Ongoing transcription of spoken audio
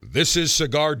This is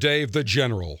Cigar Dave the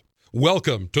General.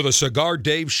 Welcome to the Cigar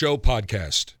Dave Show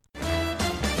podcast.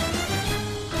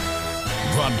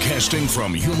 Broadcasting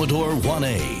from Humidor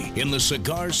 1A in the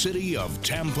cigar city of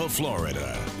Tampa,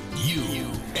 Florida,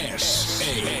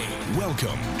 USA.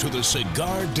 Welcome to the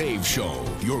Cigar Dave Show,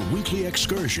 your weekly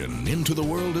excursion into the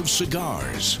world of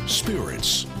cigars,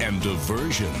 spirits, and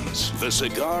diversions. The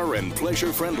cigar and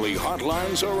pleasure-friendly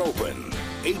hotlines are open.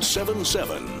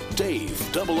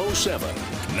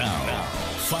 877-DAVE-007. Now,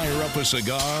 fire up a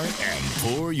cigar and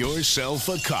pour yourself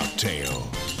a cocktail.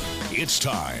 It's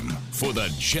time for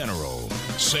the General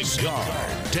Cigar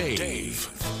Dave.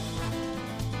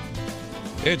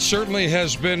 It certainly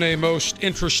has been a most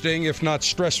interesting, if not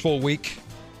stressful week,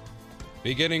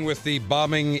 beginning with the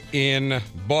bombing in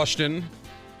Boston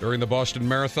during the Boston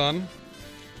Marathon.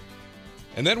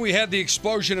 And then we had the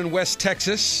explosion in West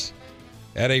Texas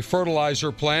at a fertilizer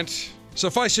plant.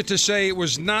 Suffice it to say, it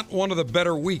was not one of the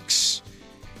better weeks.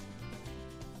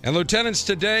 And lieutenants,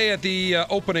 today at the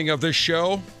opening of this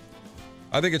show,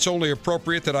 I think it's only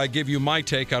appropriate that I give you my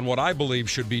take on what I believe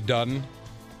should be done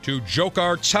to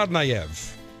Dzhokhar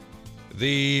Tsarnaev,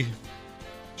 the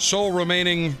sole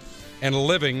remaining and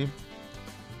living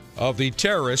of the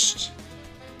terrorists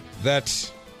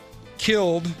that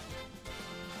killed,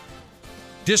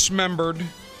 dismembered,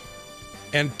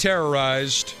 and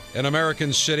terrorized an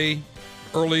American city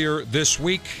earlier this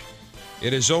week.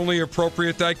 It is only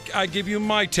appropriate that I give you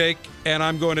my take, and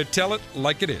I'm going to tell it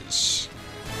like it is.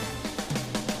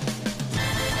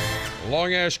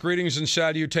 Long-ass greetings and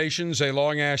salutations, a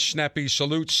long-ass snappy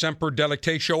salute, semper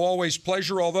delectatio, always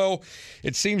pleasure, although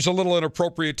it seems a little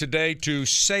inappropriate today to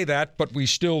say that, but we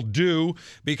still do,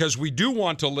 because we do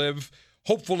want to live,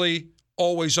 hopefully,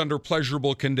 always under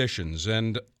pleasurable conditions.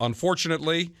 And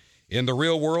unfortunately, in the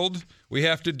real world, we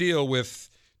have to deal with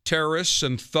terrorists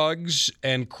and thugs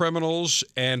and criminals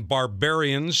and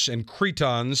barbarians and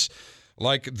cretins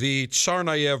like the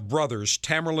Tsarnaev brothers,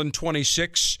 Tamerlan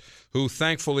 26, who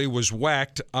thankfully was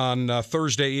whacked on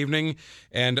Thursday evening,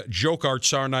 and Dzhokhar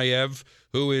Tsarnaev,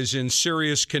 who is in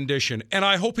serious condition. And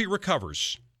I hope he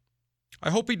recovers.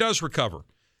 I hope he does recover.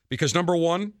 Because, number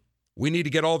one, we need to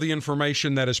get all the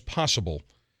information that is possible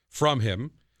from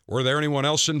him. Was there anyone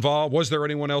else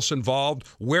involved?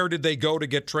 Where did they go to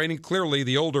get training? Clearly,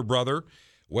 the older brother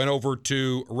went over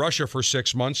to Russia for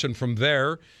 6 months, and from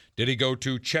there, did he go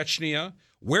to Chechnya?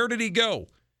 Where did he go?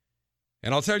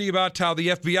 And I'll tell you about how the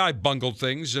FBI bungled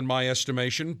things, in my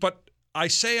estimation. But I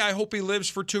say I hope he lives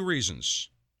for two reasons.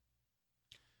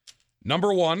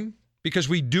 Number one, because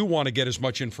we do want to get as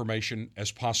much information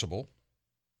as possible.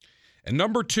 And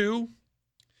number two,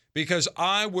 because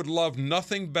I would love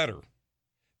nothing better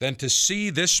than to see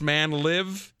this man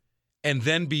live and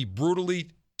then be brutally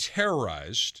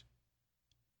terrorized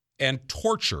and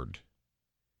tortured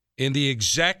in the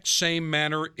exact same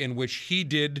manner in which he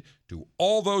did to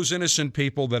all those innocent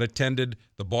people that attended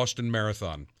the Boston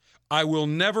Marathon. I will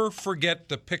never forget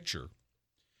the picture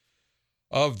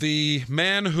of the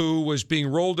man who was being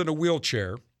rolled in a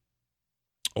wheelchair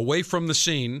away from the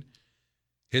scene,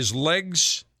 his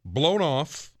legs blown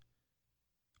off.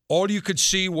 All you could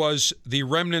see was the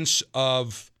remnants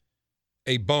of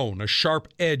a bone, a sharp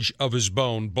edge of his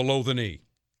bone below the knee.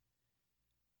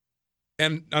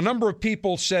 And a number of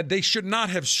people said they should not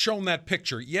have shown that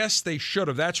picture. Yes, they should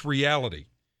have. That's reality.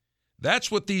 That's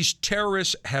what these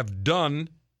terrorists have done,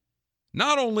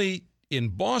 not only in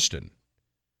Boston,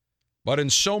 but in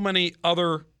so many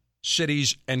other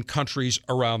cities and countries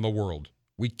around the world.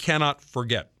 We cannot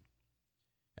forget.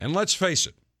 And let's face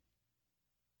it,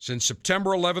 since September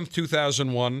 11th,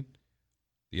 2001,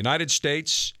 the United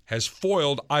States has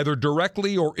foiled, either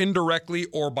directly or indirectly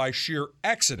or by sheer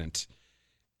accident,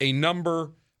 a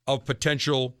number of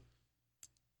potential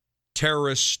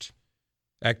terrorist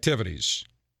activities.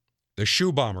 The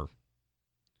shoe bomber,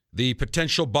 the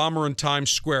potential bomber in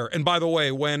Times Square. And by the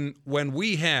way, when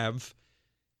we have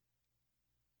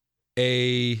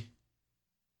a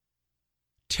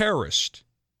terrorist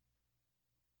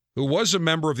who was a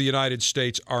member of the United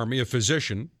States Army, a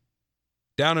physician,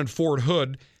 down in Fort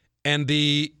Hood, and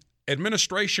the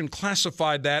administration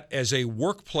classified that as a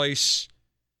workplace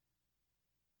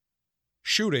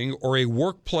shooting or a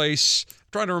workplace, I'm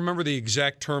trying to remember the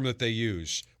exact term that they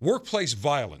use, workplace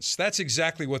violence. That's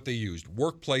exactly what they used,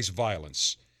 workplace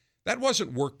violence. That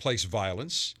wasn't workplace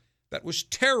violence. That was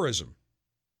terrorism.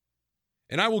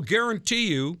 And I will guarantee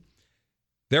you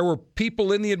there were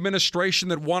people in the administration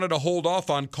that wanted to hold off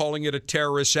on calling it a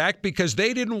terrorist act because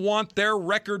they didn't want their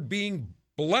record being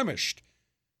blemished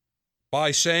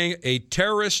by saying a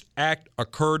terrorist act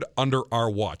occurred under our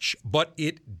watch. But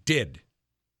it did.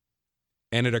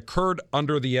 and it occurred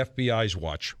under the FBI's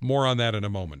watch. More on that in a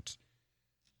moment.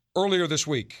 Earlier this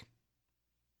week,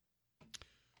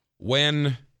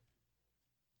 when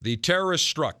the terrorists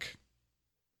struck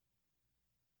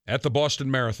at the Boston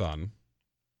Marathon,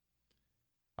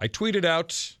 I tweeted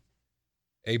out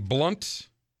a blunt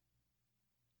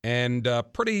and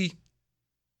pretty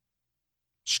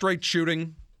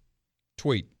straight-shooting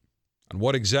tweet on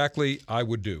what exactly I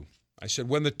would do. I said,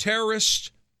 when the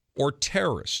terrorists or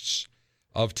terrorists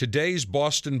of today's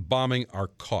Boston bombing are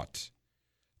caught,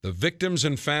 the victims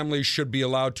and families should be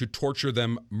allowed to torture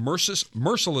them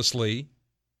mercilessly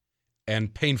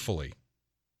and painfully.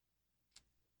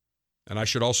 And I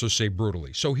should also say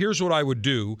brutally. So here's what I would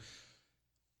do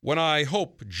when I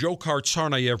hope Dzhokhar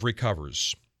Tsarnaev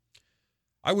recovers.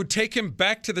 I would take him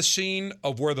back to the scene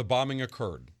of where the bombing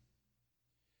occurred.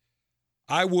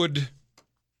 I would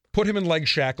put him in leg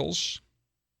shackles,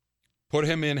 put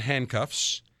him in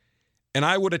handcuffs, and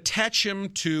I would attach him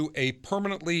to a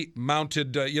permanently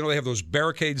mounted, they have those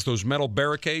barricades, those metal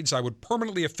barricades. I would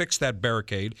permanently affix that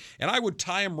barricade, and I would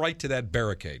tie him right to that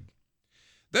barricade.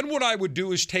 Then what I would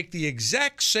do is take the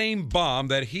exact same bomb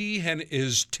that he and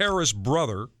his terrorist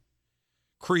brother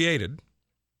created,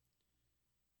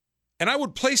 and I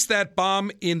would place that bomb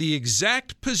in the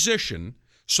exact position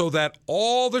so that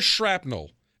all the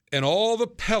shrapnel and all the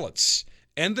pellets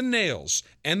and the nails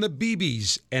and the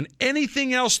BBs and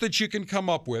anything else that you can come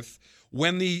up with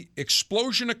when the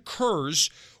explosion occurs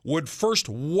would first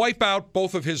wipe out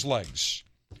both of his legs.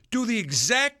 Do the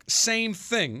exact same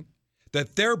thing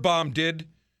that their bomb did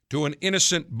to an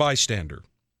innocent bystander.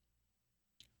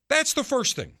 That's the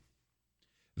first thing.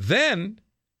 Then,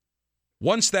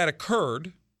 once that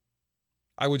occurred,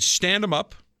 I would stand him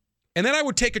up, and then I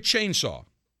would take a chainsaw.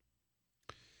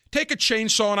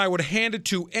 And I would hand it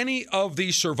to any of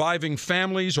the surviving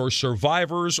families or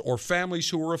survivors or families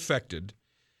who were affected.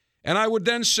 And I would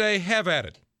then say, have at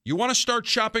it. You want to start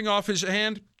chopping off his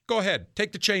hand? Go ahead.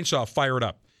 Take the chainsaw, fire it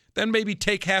up. Then maybe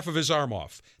take half of his arm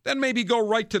off. Then maybe go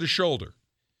right to the shoulder.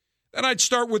 Then I'd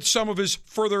start with some of his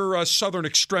further southern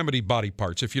extremity body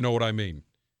parts, if you know what I mean.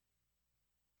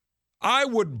 I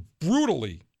would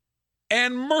brutally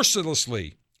and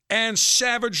mercilessly and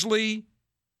savagely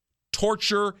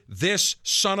torture this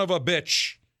son of a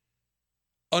bitch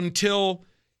until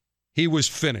he was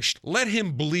finished. Let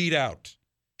him bleed out.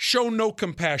 Show no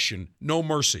compassion, no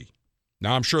mercy.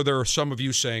 Now, I'm sure there are some of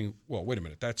you saying, well, wait a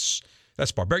minute, that's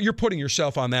barbaric. You're putting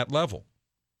yourself on that level.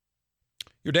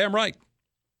 You're damn right.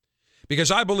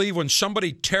 Because I believe when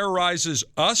somebody terrorizes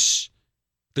us,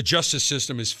 the justice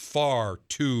system is far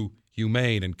too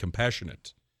humane and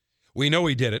compassionate. We know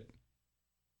he did it.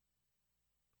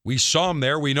 We saw him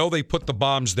there. We know they put the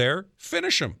bombs there.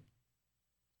 Finish him.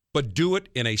 But do it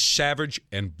in a savage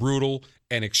and brutal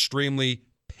and extremely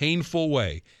painful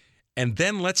way. And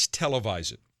then let's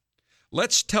televise it.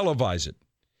 Let's televise it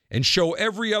and show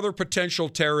every other potential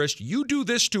terrorist, you do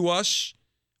this to us,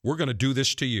 we're going to do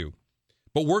this to you.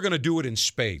 But we're going to do it in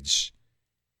spades.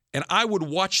 And I would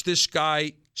watch this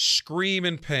guy scream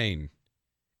in pain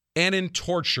and in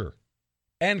torture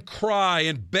and cry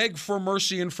and beg for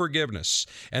mercy and forgiveness.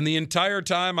 And the entire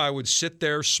time I would sit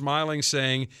there smiling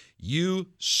saying, you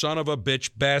son of a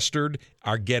bitch bastard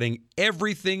are getting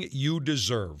everything you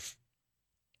deserve.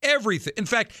 Everything. In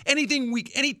fact,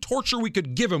 any torture we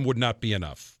could give him would not be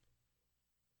enough.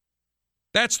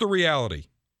 That's the reality.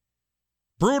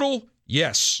 Brutal?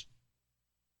 Yes.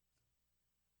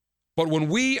 But when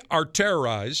we are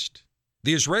terrorized,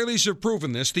 the Israelis have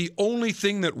proven this, the only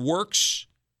thing that works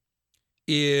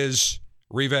is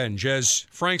revenge. As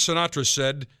Frank Sinatra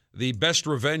said, the best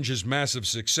revenge is massive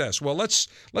success. Well, let's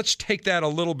take that a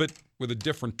little bit with a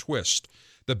different twist.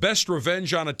 The best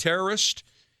revenge on a terrorist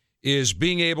is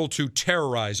being able to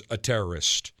terrorize a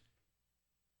terrorist.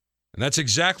 And that's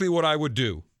exactly what I would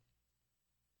do.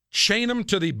 Chain him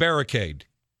to the barricade.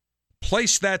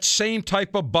 Place that same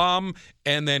type of bomb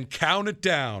and then count it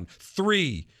down.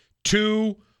 3,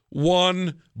 2,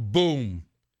 1, boom.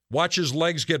 Watch his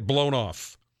legs get blown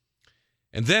off.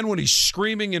 And then when he's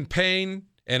screaming in pain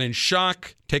and in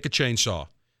shock, take a chainsaw.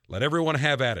 Let everyone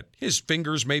have at it. His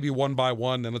fingers maybe one by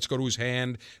one, then let's go to his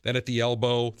hand, then at the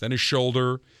elbow, then his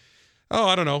shoulder. Oh,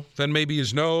 I don't know. Then maybe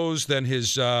his nose, then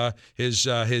his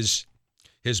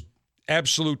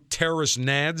absolute terrorist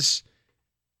nads.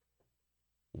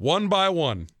 One by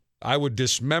one, I would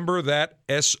dismember that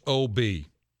SOB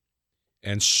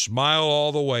and smile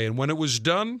all the way. And when it was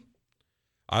done,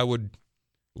 I would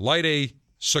light a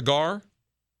cigar,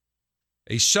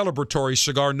 a celebratory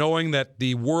cigar, knowing that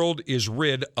the world is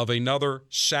rid of another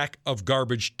sack of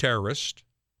garbage terrorist.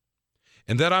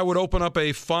 And then I would open up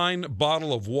a fine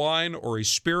bottle of wine or a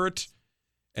spirit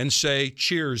and say,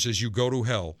 cheers as you go to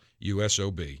hell,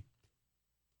 USOB.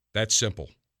 That's simple.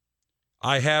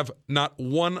 I have not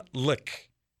one lick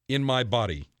in my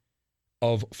body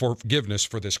of forgiveness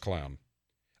for this clown.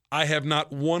 I have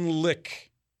not one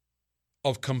lick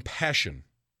of compassion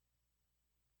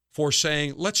for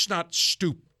saying, let's not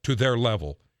stoop to their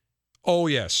level. Oh,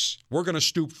 yes, we're going to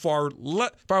stoop far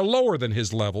lower than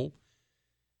his level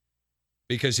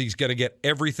because he's going to get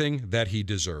everything that he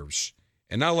deserves.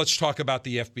 And now let's talk about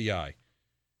the FBI.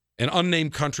 An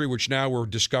unnamed country, which now we're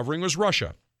discovering, was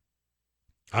Russia.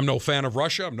 I'm no fan of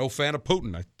Russia. I'm no fan of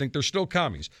Putin. I think they're still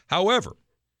commies. However,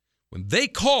 when they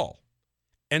call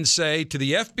and say to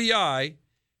the FBI,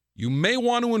 you may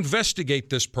want to investigate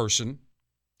this person,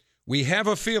 we have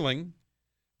a feeling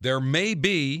there may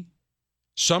be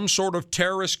some sort of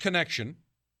terrorist connection.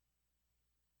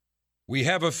 We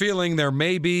have a feeling there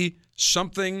may be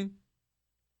something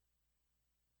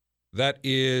that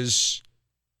is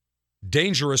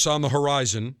dangerous on the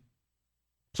horizon.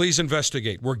 Please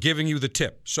investigate. We're giving you the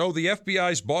tip. So the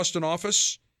FBI's Boston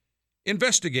office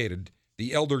investigated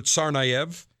the elder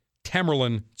Tsarnaev,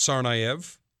 Tamerlan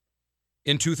Tsarnaev,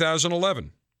 in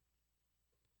 2011.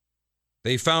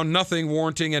 They found nothing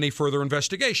warranting any further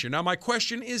investigation. Now, my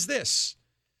question is this.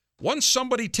 Once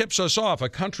somebody tips us off, a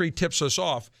country tips us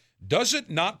off, does it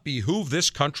not behoove this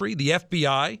country, the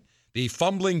FBI, the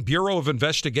fumbling Bureau of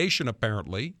Investigation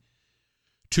apparently,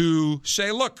 to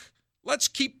say, look, let's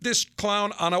keep this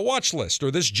clown on a watch list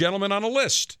or this gentleman on a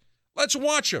list. Let's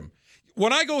watch him.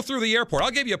 When I go through the airport,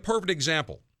 I'll give you a perfect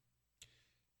example.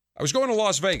 I was going to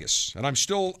Las Vegas, and I'm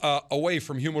still away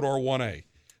from Humidor 1A,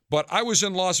 but I was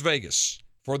in Las Vegas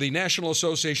for the National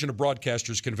Association of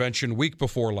Broadcasters convention week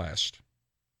before last.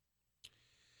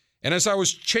 And as I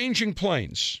was changing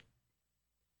planes,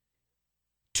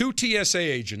 2 TSA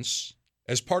agents,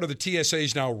 as part of the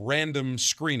TSA's now random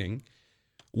screening,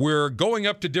 were going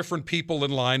up to different people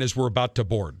in line as we're about to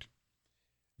board.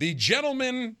 The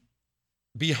gentleman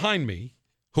behind me,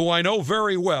 who I know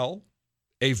very well,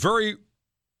 a very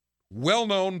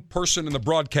well-known person in the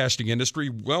broadcasting industry,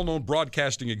 well-known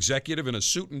broadcasting executive in a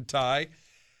suit and tie,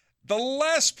 the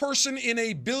last person in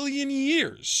a billion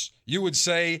years you would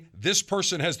say this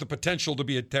person has the potential to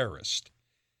be a terrorist.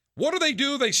 What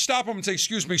do? They stop him and say,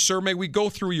 excuse me, sir, may we go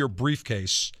through your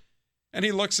briefcase? And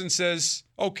he looks and says,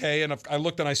 okay. And I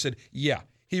looked and I said, yeah,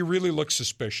 he really looks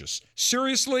suspicious.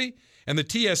 Seriously? And the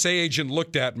TSA agent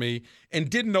looked at me and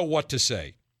didn't know what to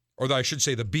say. Or I should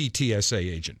say the BTSA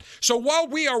agent. So while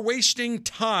we are wasting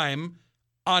time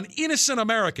on innocent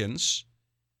Americans,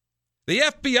 the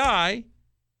FBI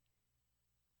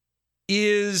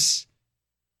is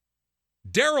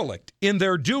derelict in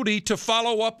their duty to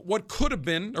follow up what could have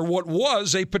been or what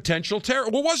was a potential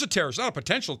terrorist. Well, was a terrorist, not a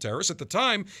potential terrorist. At the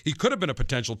time, he could have been a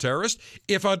potential terrorist.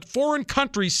 If a foreign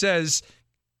country says,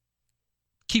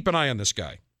 keep an eye on this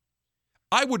guy,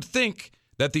 I would think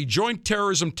that the Joint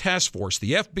Terrorism Task Force,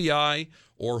 the FBI,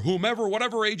 or whomever,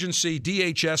 whatever agency,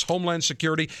 DHS, Homeland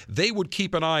Security, they would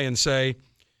keep an eye and say,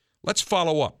 let's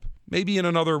follow up. Maybe in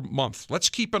another month. Let's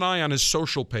keep an eye on his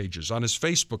social pages, on his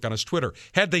Facebook, on his Twitter.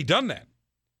 Had they done that,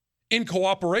 in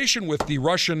cooperation with the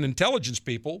Russian intelligence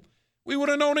people, we would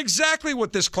have known exactly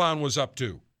what this clown was up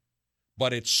to.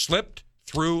 But it slipped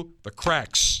through the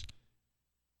cracks.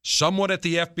 Someone at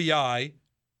the FBI,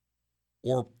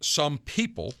 or some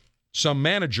people, some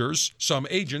managers, some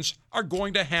agents, are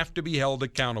going to have to be held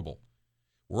accountable.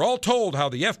 We're all told how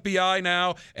the FBI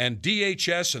now and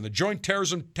DHS and the Joint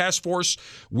Terrorism Task Force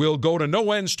will go to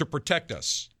no ends to protect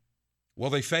us. Well,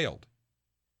 they failed.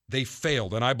 They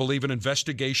failed, and I believe an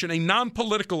investigation, a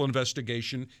non-political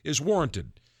investigation, is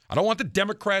warranted. I don't want the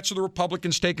Democrats or the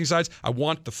Republicans taking sides. I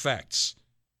want the facts.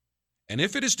 And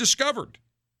if it is discovered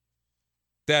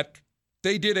that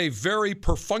they did a very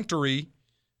perfunctory,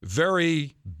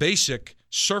 very basic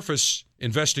surface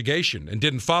investigation and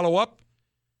didn't follow up,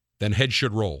 then head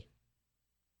should roll.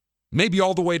 Maybe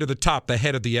all the way to the top, the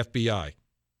head of the FBI.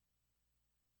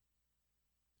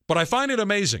 But I find it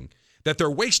amazing that they're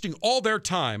wasting all their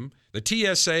time, the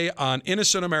TSA, on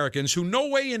innocent Americans who no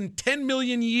way in 10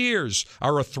 million years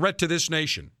are a threat to this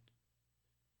nation.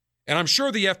 And I'm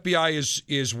sure the FBI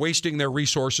is wasting their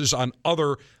resources on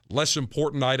other less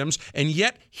important items. And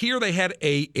yet here they had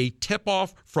a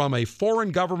tip-off from a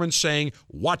foreign government saying,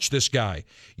 watch this guy.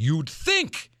 You'd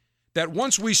think that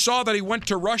once we saw that he went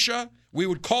to Russia, we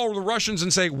would call the Russians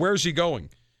and say, where's he going?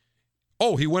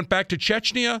 Oh, he went back to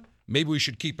Chechnya? Maybe we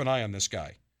should keep an eye on this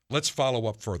guy. Let's follow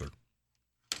up further.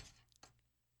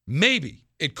 Maybe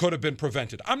it could have been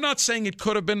prevented. I'm not saying it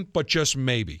could have been, but just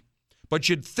maybe. but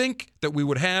you'd think that we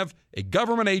would have a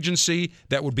government agency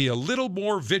that would be a little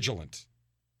more vigilant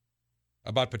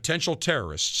about potential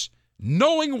terrorists,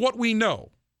 knowing what we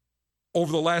know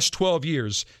over the last 12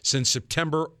 years since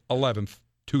September 11th,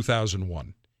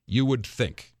 2001. You would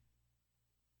think.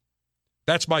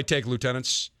 That's my take,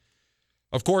 Lieutenants.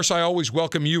 Of course, I always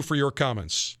welcome you for your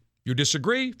comments. You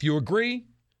disagree? If you agree,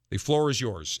 the floor is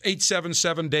yours.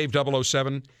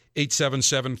 877-DAVE-007,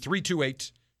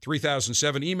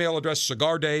 877-328-3007. Email address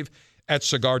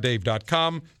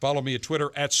cigardave@cigardave.com. Follow me at Twitter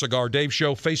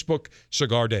 @CigarDaveShow. Facebook,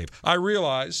 Cigar Dave. I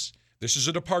realize this is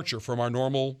a departure from our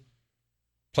normal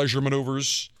Pleasure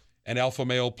Maneuvers and Alpha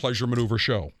Male Pleasure Maneuver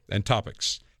show and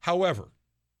topics. However,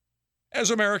 as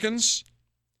Americans,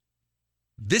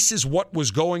 this is what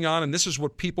was going on, and this is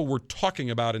what people were talking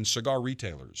about in cigar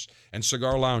retailers and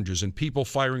cigar lounges and people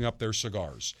firing up their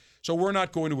cigars. So we're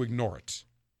not going to ignore it.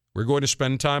 We're going to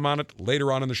spend time on it.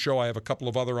 Later on in the show, I have a couple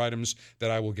of other items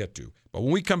that I will get to. But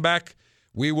when we come back,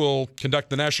 we will conduct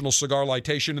the National Cigar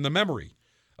Lightation in the memory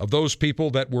of those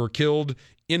people that were killed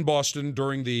in Boston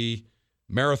during the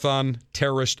Marathon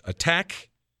terrorist attack,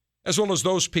 as well as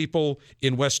those people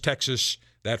in West Texas,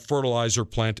 that fertilizer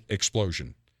plant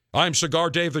explosion. I'm Cigar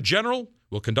Dave the General.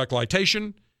 We'll conduct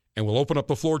lightation, and we'll open up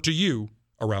the floor to you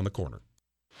around the corner.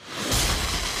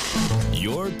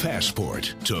 Your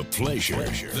passport to pleasure.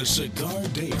 The Cigar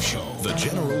Dave Show. The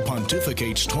General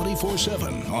pontificates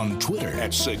 24/7 on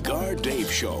Twitter @Cigar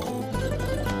Dave Show.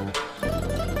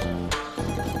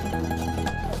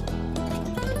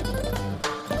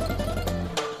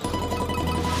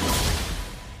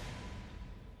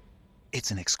 It's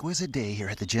an exquisite day here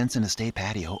at the Jensen Estate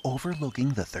patio overlooking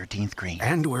the 13th green.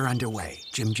 And we're underway.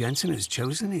 Jim Jensen has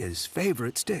chosen his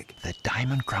favorite stick. The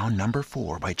Diamond Crown No.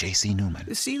 4 by J.C.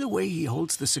 Newman. See the way he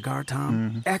holds the cigar,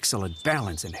 Tom? Excellent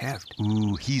balance and heft.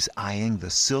 Ooh, he's eyeing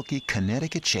the silky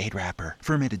Connecticut shade wrapper,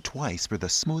 fermented twice for the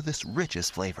smoothest,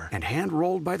 richest flavor. And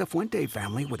hand-rolled by the Fuente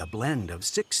family with a blend of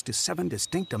 6 to 7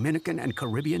 distinct Dominican and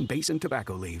Caribbean basin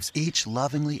tobacco leaves. Each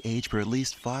lovingly aged for at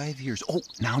least 5 years. Oh,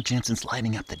 now Jensen's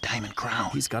lighting up the Diamond Crown.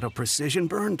 He's got a precision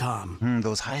burn, Tom.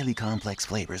 Those highly complex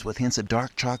flavors with hints of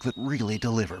dark chocolate really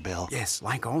deliver, Bill. Yes,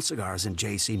 like all cigars in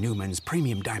J.C. Newman's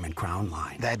premium Diamond Crown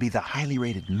line. That'd be the highly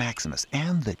rated Maximus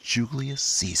and the Julius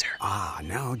Caesar. Ah,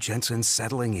 now Jensen's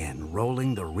settling in,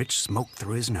 rolling the rich smoke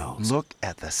through his nose. Look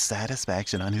at the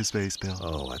satisfaction on his face, Bill.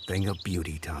 Oh, a thing of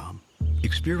beauty, Tom.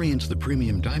 Experience the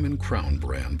premium Diamond Crown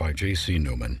brand by J.C.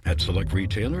 Newman at select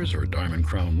retailers or Diamond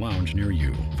Crown Lounge near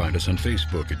you. Find us on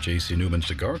Facebook at J.C. Newman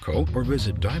Cigar Co. or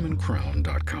visit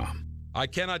diamondcrown.com. I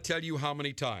cannot tell you how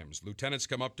many times lieutenants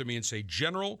come up to me and say,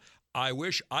 General, I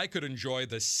wish I could enjoy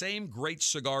the same great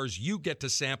cigars you get to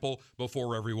sample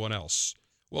before everyone else.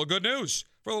 Well, good news.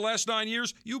 For the last 9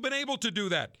 years, you've been able to do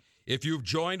that. If you've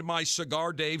joined my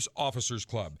Cigar Dave's Officers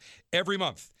Club, every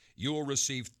month, you will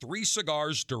receive 3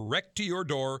 cigars direct to your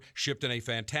door, shipped in a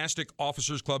fantastic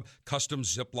Officers Club custom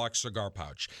Ziploc cigar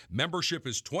pouch. Membership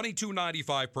is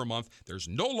 $22.95 per month. There's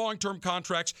no long-term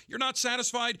contracts. You're not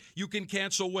satisfied? You can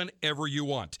cancel whenever you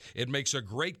want. It makes a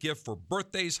great gift for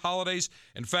birthdays, holidays.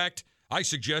 In fact, I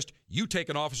suggest you take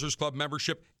an Officers Club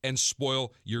membership and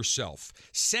spoil yourself.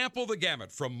 Sample the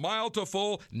gamut from mild to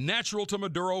full, natural to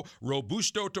Maduro,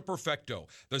 Robusto to Perfecto.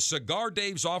 The Cigar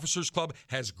Dave's Officers Club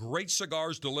has great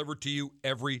cigars delivered to you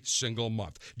every single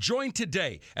month. Join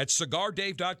today at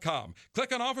CigarDave.com.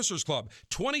 Click on Officers Club.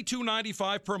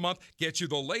 $22.95 per month gets you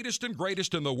the latest and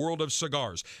greatest in the world of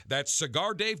cigars. That's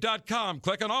CigarDave.com.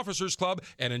 Click on Officers Club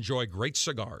and enjoy great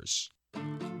cigars.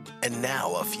 And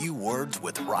now a few words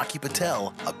with Rocky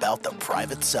Patel about the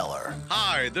private cellar.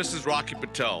 Hi, this is Rocky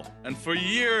Patel, and for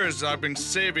years I've been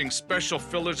saving special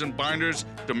fillers and binders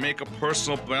to make a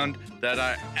personal blend that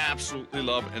I absolutely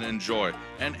love and enjoy.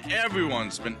 And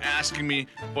everyone's been asking me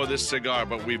for this cigar,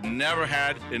 but we've never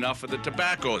had enough of the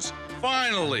tobaccos.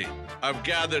 Finally, I've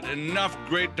gathered enough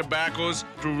great tobaccos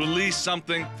to release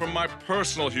something from my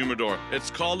personal humidor.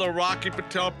 It's called the Rocky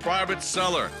Patel Private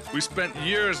Cellar. We spent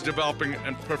years developing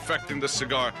and perfecting the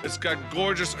cigar. It's got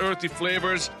gorgeous earthy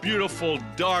flavors, beautiful,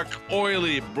 dark,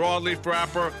 oily broadleaf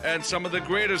wrapper, and some of the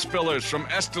greatest fillers from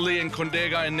Esteli and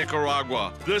Condega in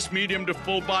Nicaragua. This medium to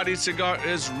full body cigar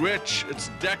is rich, it's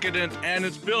decadent, and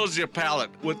it fills your palate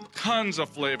with tons of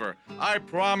flavor. I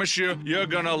promise you, you're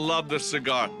gonna love this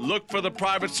cigar. Look for the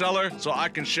Private Cellar so I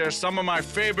can share some of my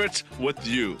favorites with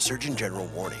you. Surgeon General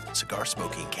warning, cigar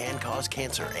smoking can cause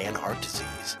cancer and heart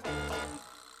disease.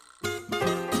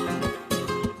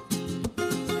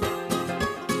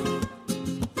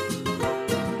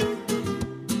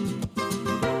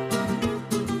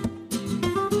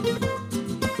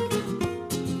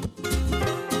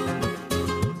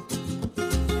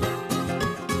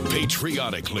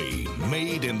 Patriotically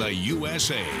made in the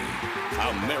USA.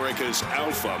 America's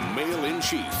alpha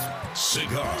male-in-chief,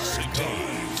 Cigar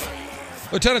Dave.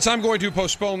 Lieutenants, I'm going to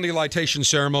postpone the lightation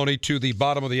ceremony to the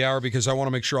bottom of the hour because I want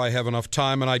to make sure I have enough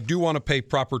time, and I do want to pay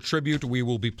proper tribute. We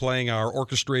will be playing our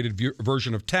orchestrated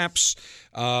version of Taps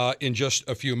in just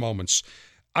a few moments.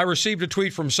 I received a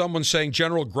tweet from someone saying,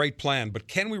 General, great plan, but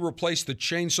can we replace the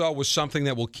chainsaw with something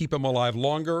that will keep him alive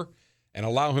longer and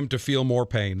allow him to feel more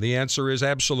pain? The answer is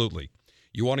absolutely.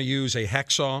 You want to use a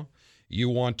hacksaw, you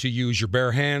want to use your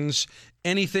bare hands,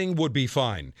 anything would be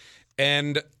fine.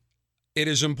 And it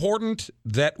is important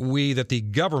that the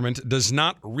government does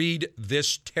not read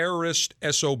this terrorist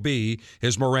SOB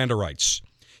his Miranda rights.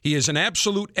 He is an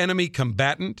absolute enemy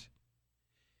combatant.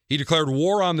 He declared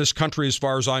war on this country as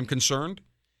far as I'm concerned.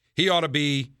 He ought to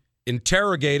be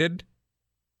interrogated,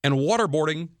 and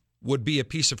waterboarding would be a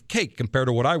piece of cake compared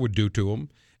to what I would do to him,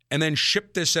 and then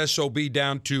ship this SOB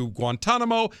down to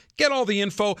Guantanamo, get all the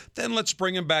info, then let's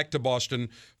bring him back to Boston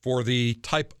for the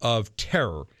type of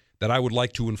terror that I would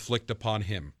like to inflict upon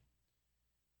him.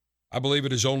 I believe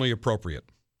it is only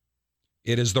appropriate.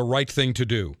 It is the right thing to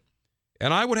do.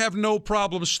 And I would have no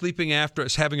problem sleeping after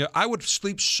us I would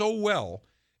sleep so well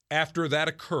after that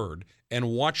occurred and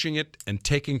watching it and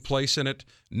taking place in it,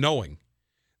 knowing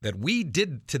that we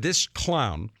did to this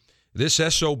clown, this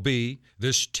SOB,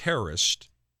 this terrorist,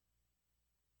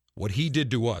 what he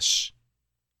did to us.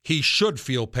 He should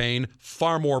feel pain,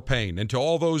 far more pain. And to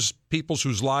all those people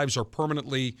whose lives are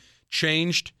permanently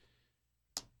changed,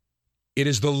 it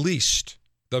is the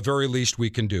very least we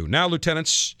can do. Now,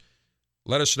 lieutenants,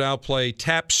 let us now play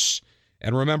Taps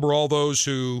and remember all those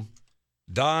who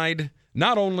died,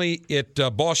 not only at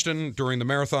Boston during the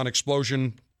Marathon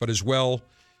explosion, but as well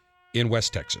in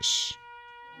West Texas.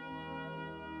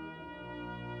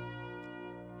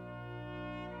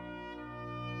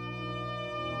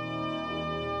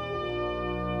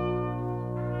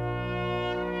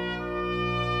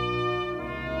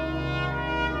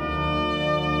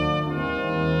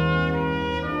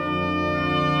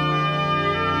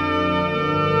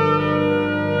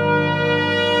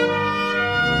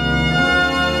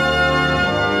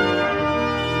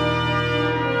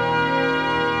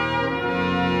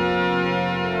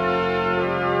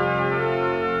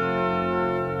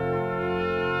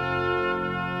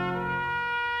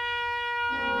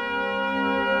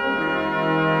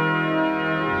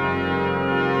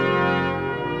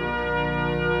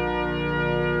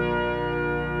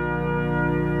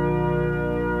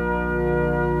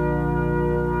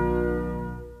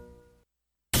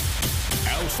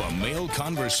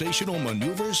 Conversational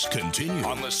maneuvers continue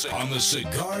on the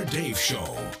Cigar Dave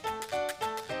Show.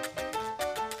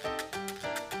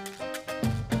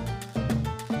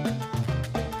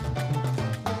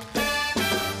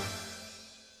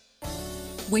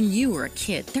 When you were a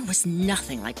kid, there was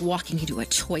nothing like walking into a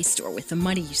toy store with the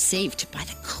money you saved to buy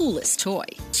the coolest toy.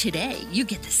 Today, you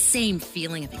get the same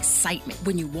feeling of excitement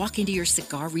when you walk into your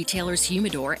cigar retailer's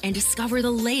humidor and discover the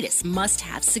latest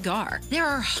must-have cigar. There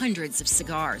are hundreds of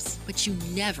cigars, but you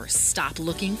never stop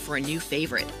looking for a new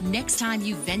favorite. Next time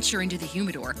you venture into the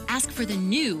humidor, ask for the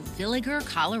new Villiger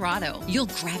Colorado. You'll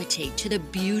gravitate to the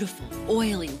beautiful,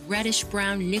 oily,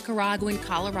 reddish-brown Nicaraguan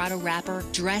Colorado wrapper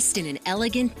dressed in an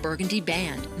elegant burgundy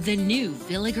band. The new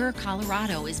Villiger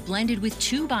Colorado is blended with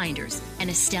 2 binders, an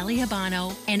Esteli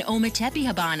Habano and Ometepe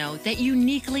Habano that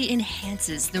uniquely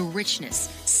enhances the richness,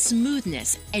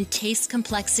 smoothness, and taste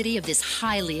complexity of this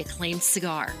highly acclaimed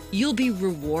cigar. You'll be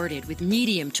rewarded with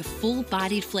medium to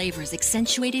full-bodied flavors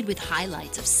accentuated with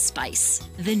highlights of spice.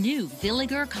 The new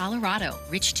Villiger Colorado,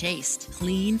 rich taste,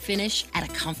 clean finish at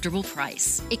a comfortable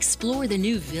price. Explore the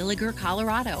new Villiger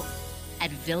Colorado at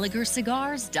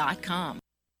VilligerCigars.com.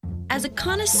 As a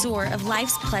connoisseur of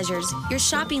life's pleasures, your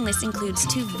shopping list includes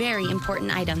 2 very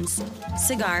important items,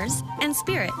 cigars and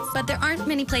spirits. But there aren't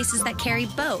many places that carry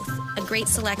both, a great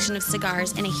selection of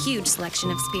cigars and a huge selection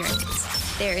of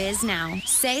spirits. There is now.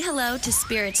 Say hello to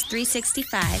Spirits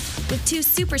 365 with 2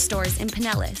 superstores in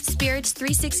Pinellas. Spirits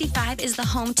 365 is the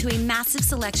home to a massive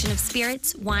selection of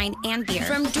spirits, wine, and beer.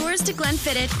 From Doors to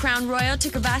Glenfiddich, Crown Royal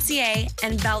to Courvoisier,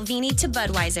 and Balvenie to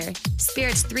Budweiser,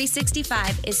 Spirits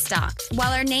 365 is stocked.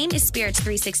 While our name is Spirits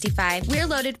 365, we're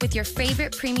loaded with your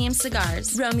favorite premium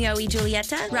cigars. Romeo y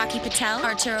Julieta, Rocky Patel,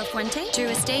 Arturo Fuente, Drew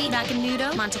Estate,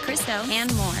 Macanudo, Monte Cristo,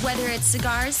 and more. Whether it's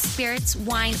cigars, spirits,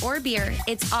 wine, or beer,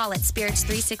 it's all at Spirits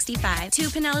 365. 2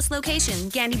 Pinellas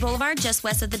locations, Gandy Boulevard just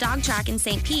west of the dog track in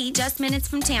St. Pete, just minutes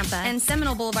from Tampa, and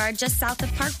Seminole Boulevard just south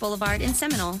of Park Boulevard in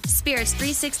Seminole. Spirits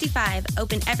 365,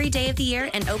 open every day of the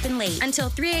year and open late until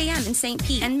 3 a.m. in St.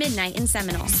 Pete and midnight in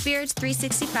Seminole. Spirits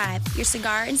 365, your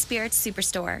cigar and spirits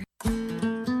superstore.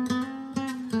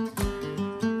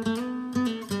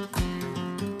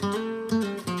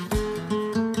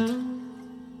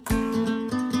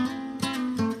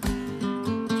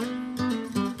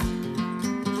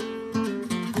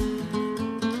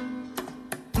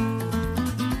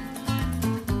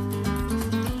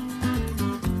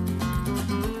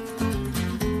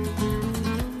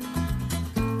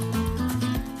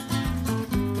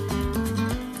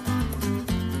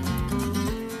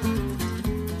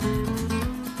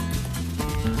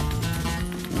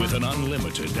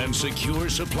 unlimited and secure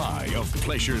supply of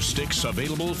pleasure sticks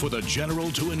available for the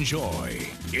general to enjoy.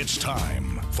 It's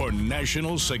time for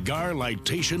National Cigar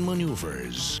Lightation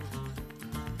Maneuvers.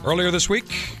 Earlier this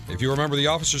week, if you remember the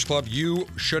Officers Club, you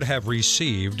should have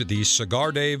received the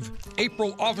Cigar Dave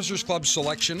April Officers Club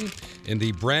selection in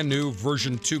the brand new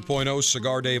version 2.0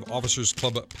 Cigar Dave Officers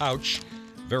Club pouch.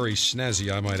 Very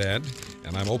snazzy, I might add.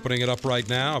 And I'm opening it up right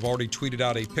now. I've already tweeted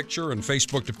out a picture and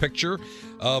Facebooked a picture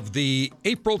of the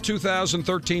April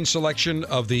 2013 selection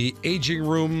of the Aging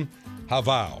Room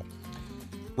Havao.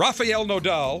 Rafael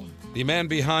Nodal, the man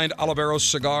behind Oliveros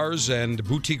Cigars and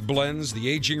Boutique Blends, the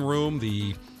Aging Room,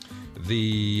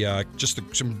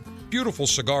 some beautiful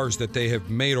cigars that they have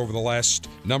made over the last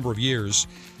number of years.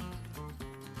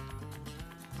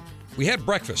 We had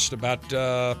breakfast about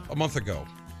a month ago.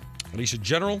 And he said,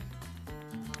 General,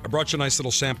 I brought you a nice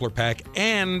little sampler pack,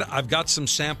 and I've got some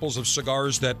samples of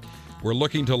cigars that we're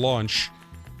looking to launch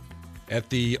at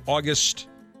the August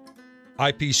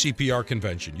IPCPR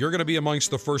convention. You're going to be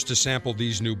amongst the first to sample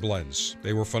these new blends.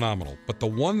 They were phenomenal. But the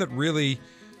one that really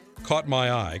caught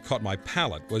my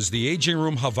palate, was the Aging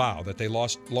Room Havao that they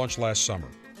launched last summer.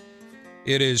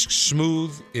 It is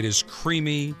smooth, it is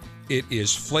creamy, it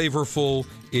is flavorful,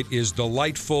 it is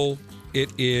delightful,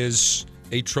 it is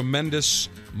a tremendous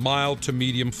mild to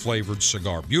medium flavored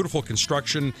cigar. Beautiful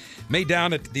construction, made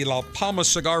down at the La Palma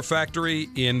Cigar Factory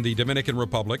in the Dominican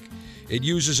Republic. It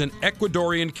uses an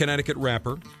Ecuadorian Connecticut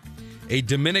wrapper, a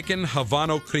Dominican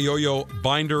Habano Criollo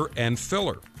binder and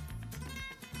filler.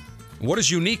 What is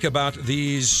unique about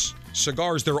these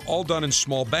cigars, they're all done in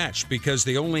small batch because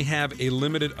they only have a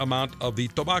limited amount of the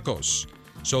tobaccos.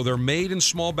 So they're made in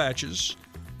small batches.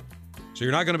 So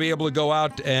you're not going to be able to go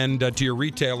out and to your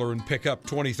retailer and pick up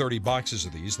 20, 30 boxes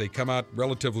of these. They come out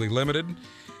relatively limited.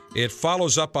 It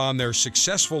follows up on their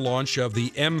successful launch of the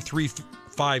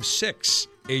M356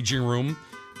 Aging Room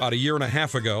about a year and a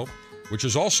half ago, which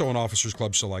is also an Officers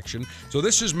Club selection. So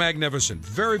this is magnificent.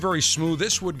 Very, very smooth.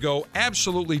 This would go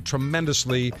absolutely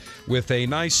tremendously with a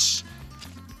nice,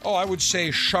 I would say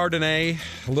Chardonnay,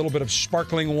 a little bit of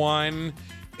sparkling wine,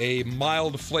 a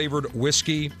mild flavored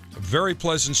whiskey, a very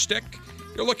pleasant stick.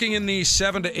 You're looking in the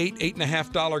 $7 to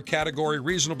 $8.50 category,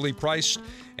 reasonably priced.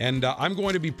 And I'm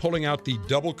going to be pulling out the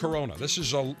Double Corona. This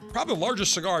is probably the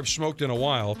largest cigar I've smoked in a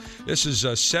while. This is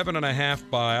 7.5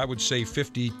 by, I would say,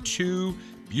 52.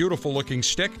 Beautiful looking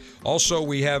stick. Also,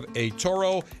 we have a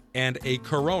Toro and a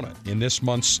Corona in this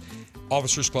month's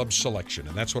Officers Club selection.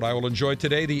 And that's what I will enjoy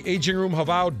today, the Aging Room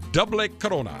Havao Double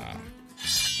Corona.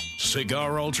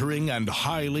 Cigar-altering and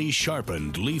highly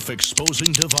sharpened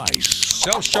leaf-exposing device.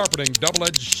 Self-sharpening,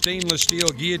 double-edged stainless steel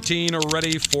guillotine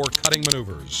ready for cutting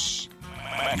maneuvers.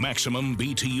 Maximum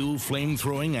BTU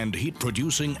flame-throwing and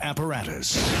heat-producing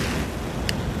apparatus.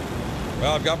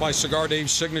 Well, I've got my Cigar Dave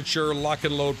signature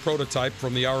lock-and-load prototype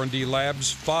from the R&D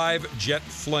Labs. 5 jet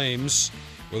flames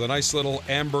with a nice little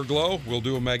amber glow. We'll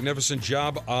do a magnificent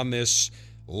job on this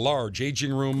large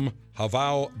Aging Room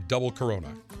Havao Double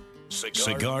Corona.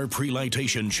 Cigar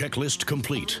pre-lightation checklist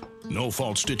complete. No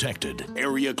faults detected.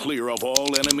 Area clear of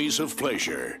all enemies of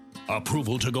pleasure.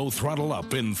 Approval to go throttle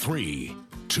up in 3,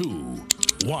 2,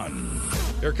 1.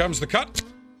 Here comes the cut.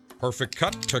 Perfect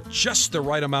cut. Took just the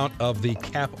right amount of the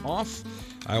cap off.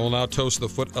 I will now toast the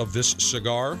foot of this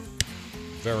cigar.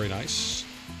 Very nice.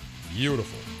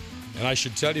 Beautiful. And I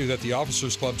should tell you that the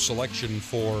Officers Club selection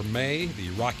for May,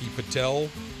 the Rocky Patel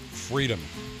Freedom.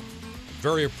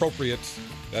 Very appropriate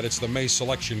that it's the May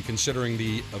selection considering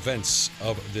the events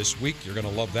of this week. You're going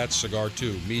to love that cigar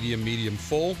too. Medium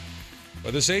full.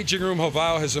 But this Aging Room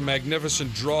Havao has a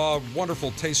magnificent draw,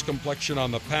 wonderful taste complexion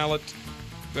on the palate.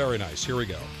 Very nice. Here we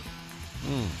go.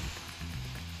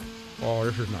 Oh,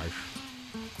 this is nice.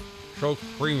 So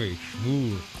creamy,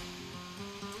 smooth.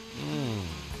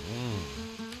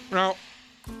 Now,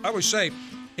 I always say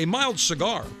a mild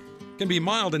cigar can be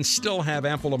mild and still have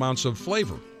ample amounts of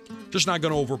flavor. Just not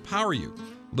going to overpower you.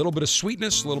 A little bit of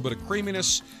sweetness, a little bit of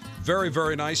creaminess. Very,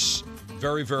 very nice.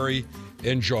 Very, very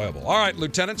enjoyable. All right,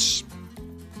 lieutenants.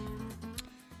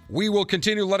 We will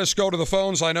continue. Let us go to the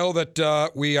phones. I know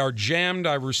that we are jammed.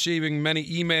 I'm receiving many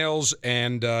emails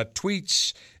and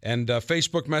tweets and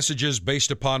Facebook messages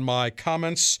based upon my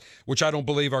comments, which I don't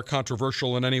believe are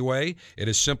controversial in any way. It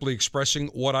is simply expressing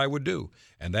what I would do,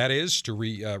 and that is to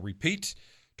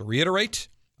reiterate,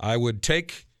 I would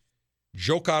take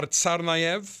Dzhokhar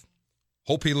Tsarnaev,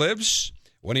 hope he lives.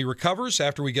 When he recovers,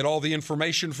 after we get all the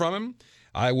information from him,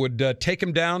 I would take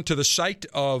him down to the site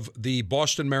of the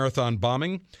Boston Marathon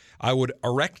bombing. I would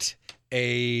erect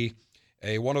a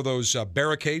one of those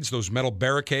barricades, those metal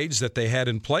barricades that they had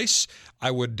in place.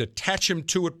 I would attach him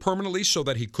to it permanently so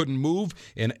that he couldn't move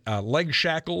in leg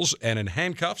shackles and in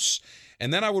handcuffs.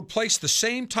 And then I would place the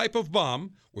same type of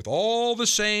bomb with all the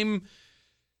same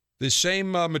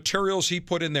materials he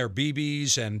put in there,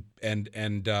 BBs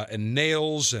and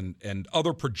nails and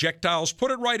other projectiles.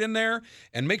 Put it right in there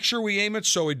and make sure we aim it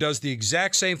so he does the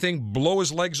exact same thing. Blow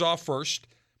his legs off first.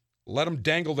 Let him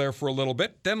dangle there for a little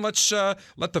bit. Then let's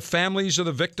let the families of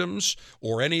the victims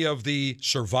or any of the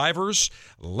survivors,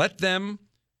 let them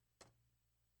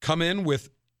come in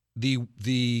with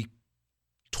the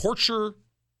torture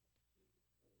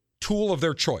tool of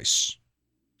their choice.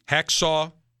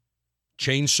 Hacksaw,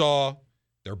 chainsaw,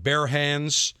 their bare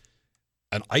hands,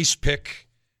 an ice pick,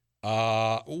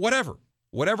 whatever,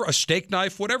 a steak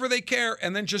knife, whatever they care,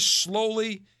 and then just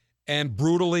slowly and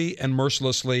brutally and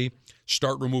mercilessly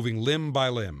start removing limb by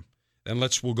limb. Then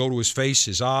we'll go to his face,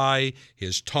 his eye,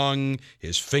 his tongue,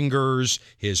 his fingers,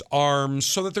 his arms,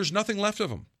 so that there's nothing left of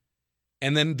him.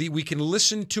 And then we can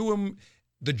listen to him.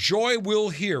 The joy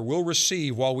we'll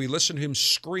receive while we listen to him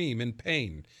scream in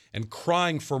pain and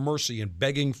crying for mercy and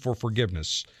begging for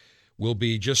forgiveness will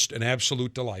be just an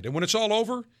absolute delight. And when it's all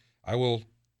over, I will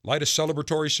light a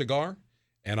celebratory cigar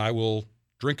and I will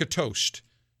drink a toast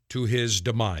to his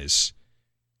demise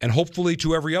and hopefully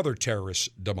to every other terrorist's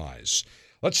demise.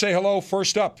 Let's say hello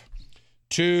first up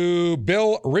to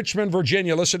Bill, Richmond,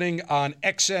 Virginia, listening on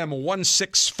XM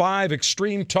 165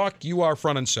 Extreme Talk. You are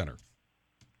front and center.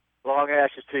 Long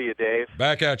ashes to you, Dave.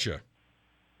 Back at you.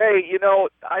 Hey,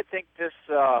 I think this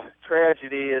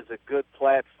tragedy is a good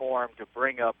platform to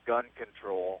bring up gun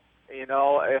control.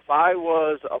 If I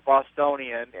was a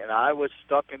Bostonian and I was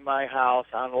stuck in my house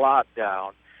on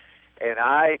lockdown and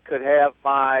I could have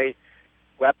my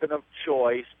weapon of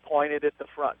choice pointed at the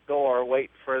front door waiting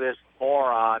for this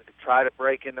moron to try to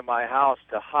break into my house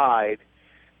to hide,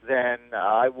 then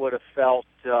I would have felt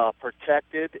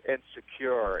protected and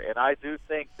secure. And I do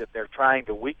think that they're trying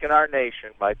to weaken our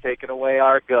nation by taking away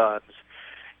our guns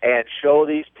and show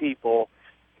these people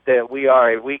that we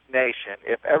are a weak nation.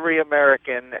 If every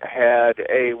American had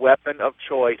a weapon of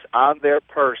choice on their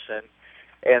person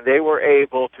and they were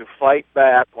able to fight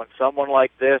back when someone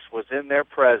like this was in their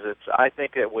presence, I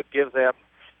think it would give them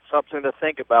something to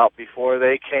think about before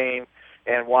they came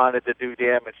and wanted to do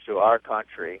damage to our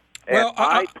country. Well,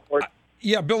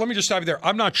 yeah, Bill, let me just stop you there.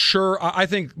 I'm not sure. I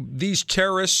think these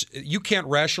terrorists, you can't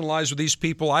rationalize with these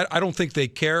people. I don't think they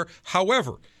care.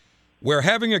 However, where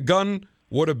having a gun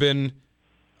would have been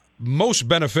most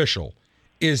beneficial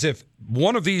is if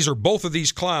one of these or both of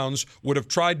these clowns would have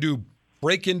tried to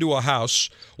break into a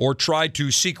house or tried to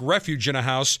seek refuge in a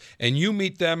house, and you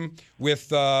meet them with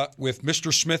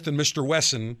Mr. Smith and Mr.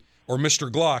 Wesson or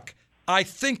Mr. Glock. I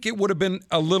think it would have been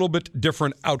a little bit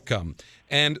different outcome.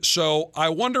 And so I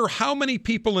wonder how many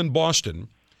people in Boston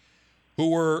who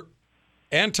were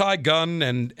anti-gun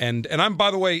and I'm,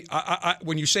 by the way, I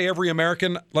when you say every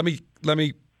American, let me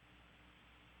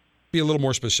be a little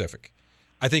more specific.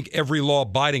 I think every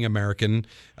law-abiding American,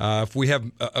 if we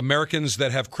have Americans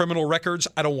that have criminal records,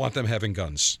 I don't want them having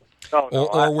guns.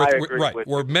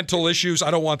 Or mental issues,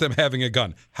 I don't want them having a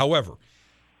gun. However,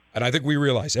 and I think we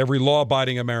realize every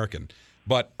law-abiding American.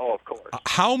 But of course,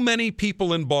 how many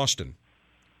people in Boston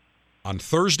on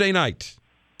Thursday night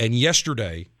and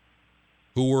yesterday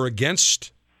who were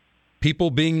against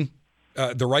people being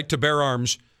the right to bear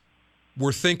arms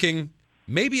were thinking,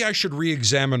 maybe I should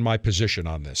re-examine my position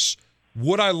on this.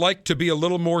 Would I like to be a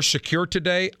little more secure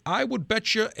today? I would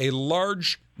bet you a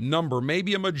large number,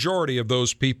 maybe a majority of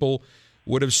those people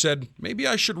would have said, maybe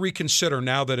I should reconsider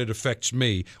now that it affects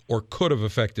me or could have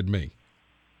affected me.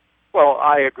 Well,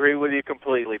 I agree with you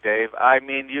completely, Dave. I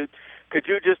mean, could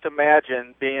you just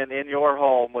imagine being in your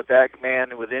home with that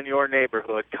man within your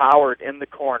neighborhood, cowered in the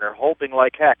corner, hoping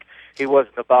like heck he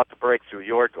wasn't about to break through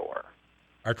your door?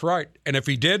 That's right. And if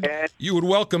he did, you would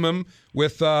welcome him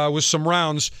with some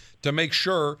rounds to make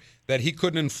sure that he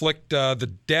couldn't inflict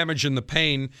the damage and the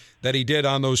pain that he did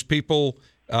on those people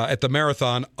at the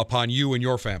marathon upon you and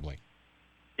your family.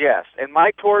 Yes, and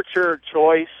my torture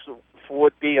choice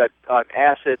would be an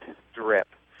acid drip.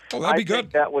 Oh, that'd be good. I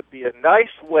think that would be a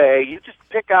nice way. You just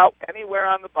pick out anywhere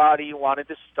on the body you wanted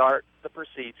to start the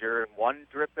procedure, and one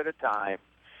drip at a time,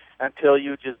 until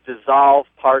you just dissolve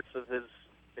parts of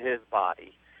his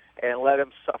body and let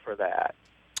him suffer that.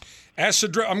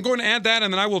 Acid drip. I'm going to add that,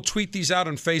 and then I will tweet these out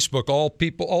on Facebook.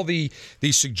 All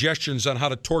these suggestions on how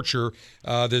to torture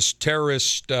this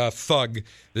terrorist thug,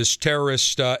 this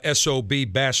terrorist SOB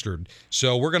bastard.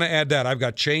 So we're going to add that. I've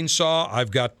got chainsaw.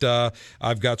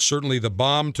 I've got certainly the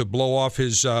bomb to blow off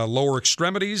his lower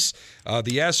extremities.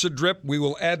 The acid drip. We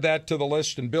will add that to the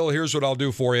list. And Bill, here's what I'll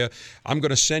do for you. I'm going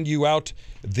to send you out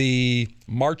the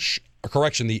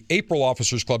April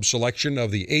Officers Club selection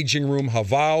of the Aging Room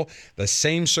Havao, the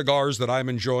same cigars that I'm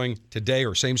enjoying today,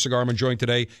 or same cigar I'm enjoying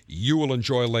today, you will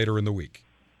enjoy later in the week.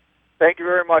 Thank you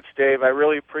very much, Dave. I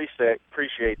really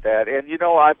appreciate that. And,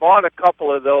 I bought a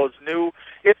couple of those new,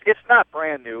 it's not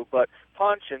brand new, but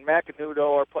Punch and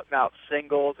Macanudo are putting out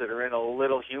singles that are in a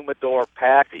little humidor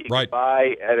pack that you can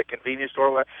buy at a convenience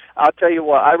store. I'll tell you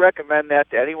what, I recommend that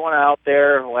to anyone out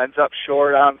there who ends up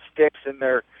short on sticks in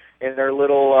their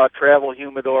little travel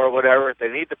humidor or whatever. If they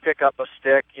need to pick up a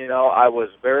stick, I was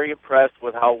very impressed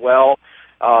with how well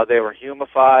they were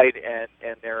humified,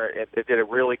 and they did a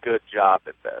really good job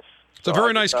at this. It's a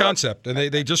very nice concept, and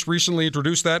they just recently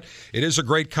introduced that. It is a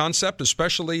great concept,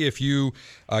 especially if you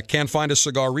can't find a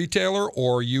cigar retailer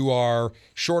or you are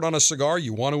short on a cigar,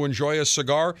 you want to enjoy a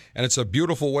cigar, and it's a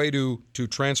beautiful way to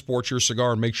transport your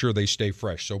cigar and make sure they stay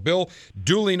fresh. So, Bill,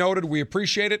 duly noted. We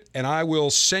appreciate it, and I will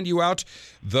send you out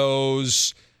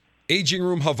those Aging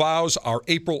Room Havaos, our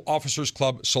April Officers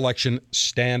Club selection.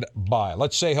 Stand by.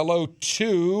 Let's say hello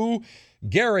to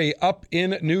Gary up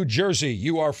in New Jersey.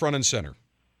 You are front and center.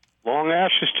 Long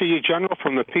ashes to you, General,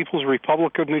 from the People's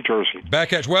Republic of New Jersey.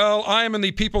 Back at, well, I am in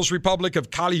the People's Republic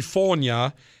of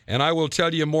California, and I will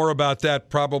tell you more about that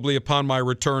probably upon my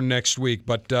return next week.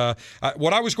 But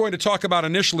what I was going to talk about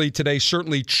initially today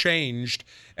certainly changed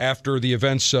after the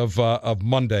events of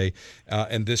Monday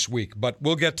and this week. But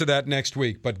we'll get to that next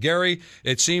week. But, Gary,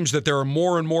 it seems that there are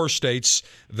more and more states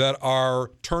that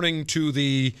are turning to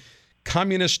the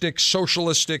communistic,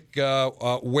 socialistic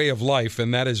way of life,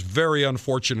 and that is very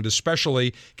unfortunate,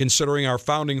 especially considering our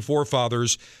founding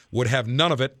forefathers would have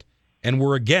none of it and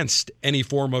were against any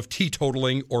form of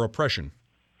teetotaling or oppression.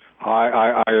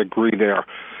 I agree there.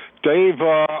 Dave,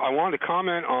 I wanted to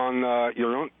comment on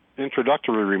your own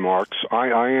introductory remarks. I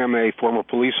am a former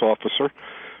police officer.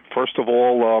 First of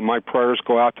all, my prayers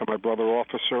go out to my brother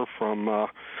officer from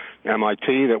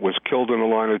MIT that was killed in the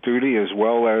line of duty, as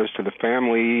well as to the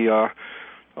family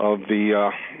of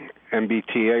the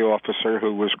MBTA officer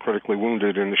who was critically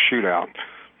wounded in the shootout.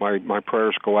 My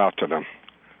prayers go out to them.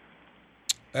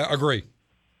 Agree.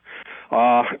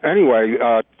 Anyway,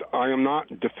 I am not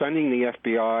defending the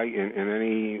FBI in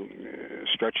any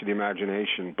stretch of the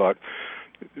imagination, but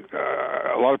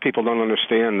a lot of people don't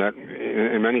understand that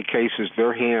in many cases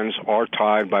their hands are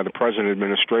tied by the present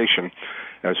administration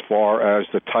as far as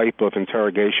the type of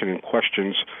interrogation and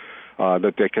questions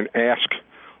that they can ask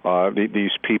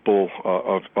these people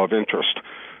of interest.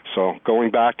 So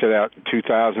going back to that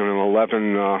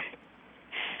 2011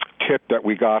 tip that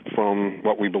we got from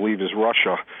what we believe is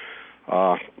Russia,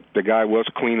 the guy was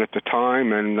clean at the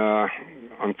time, and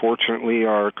unfortunately,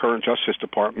 our current Justice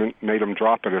Department made him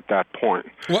drop it at that point.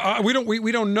 Well,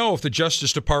 we don't know if the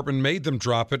Justice Department made them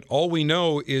drop it. All we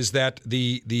know is that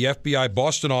the FBI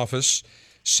Boston office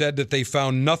said that they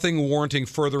found nothing warranting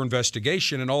further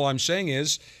investigation, and all I'm saying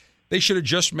is they should have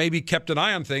just maybe kept an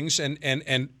eye on things and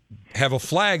have a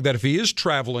flag that if he is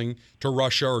traveling to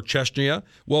Russia or Chechnya,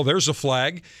 well, there's a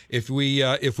flag. If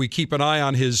we keep an eye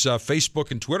on his Facebook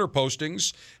and Twitter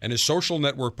postings and his social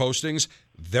network postings,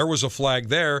 there was a flag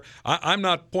there. I'm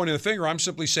not pointing the finger. I'm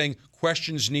simply saying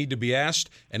questions need to be asked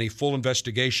and a full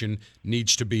investigation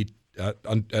needs to be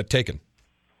taken.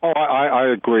 Oh, I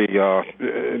agree.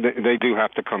 They do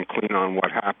have to come clean on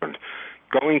what happened.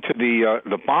 Going to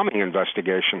the bombing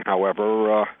investigation,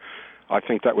 however, I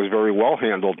think that was very well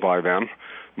handled by them.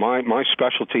 My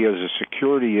specialty as a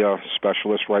security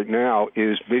specialist right now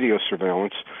is video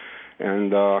surveillance,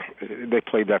 and they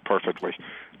played that perfectly.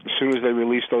 As soon as they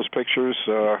released those pictures,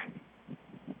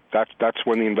 that's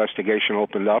when the investigation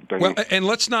opened up. And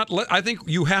let's not. I think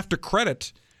you have to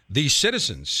credit the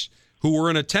citizens who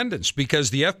were in attendance, because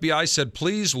the FBI said,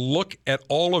 please look at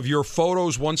all of your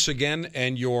photos once again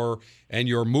and your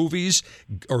movies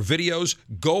or videos.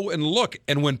 Go and look.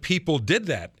 And when people did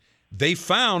that, they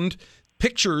found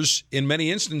pictures in many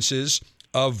instances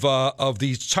of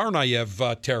the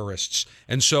Tsarnaev terrorists.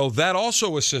 And so that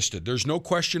also assisted. There's no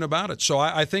question about it. So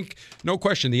I think, no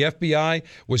question, the FBI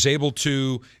was able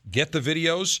to get the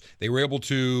videos. They were able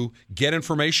to get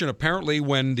information. Apparently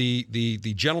when the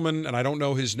gentleman, and I don't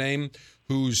know his name,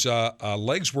 whose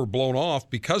legs were blown off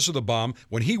because of the bomb,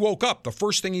 when he woke up, the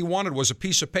first thing he wanted was a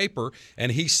piece of paper,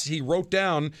 and he wrote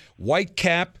down white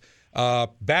cap,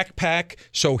 backpack.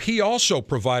 So he also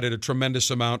provided a tremendous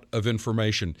amount of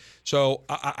information. So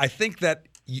I think that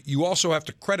you also have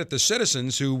to credit the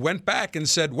citizens who went back and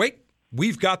said, wait,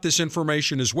 we've got this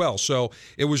information as well. So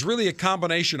it was really a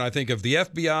combination, I think, of the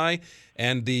FBI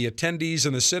and the attendees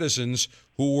and the citizens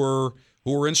who were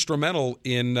instrumental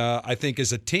in, I think,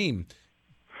 as a team,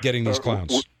 getting these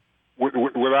clowns.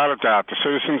 Without a doubt. The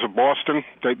citizens of Boston,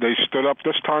 they stood up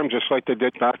this time just like they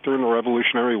did back during the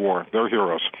Revolutionary War. They're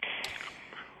heroes.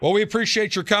 Well, we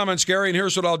appreciate your comments, Gary, and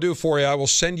here's what I'll do for you. I will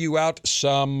send you out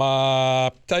some,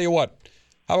 tell you what,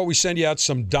 how about we send you out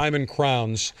some Diamond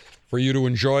Crowns for you to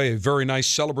enjoy, a very nice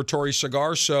celebratory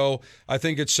cigar. So I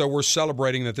think it's we're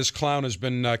celebrating that this clown has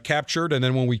been captured, and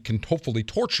then when we can hopefully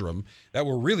torture him, that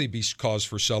will really be cause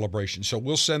for celebration. So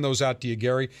we'll send those out to you,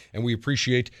 Gary, and we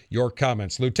appreciate your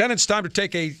comments. Lieutenant, it's time to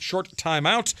take a short time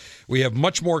out. We have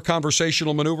much more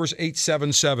conversational maneuvers,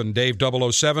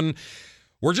 877-DAVE-007.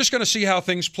 We're just going to see how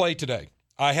things play today.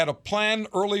 I had a plan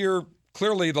earlier.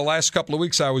 Clearly, the last couple of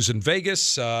weeks I was in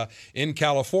Vegas, in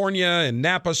California, in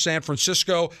Napa, San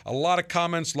Francisco. A lot of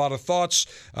comments, a lot of thoughts,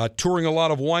 touring a lot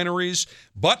of wineries.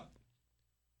 But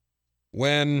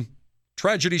when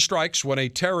tragedy strikes, when a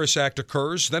terrorist act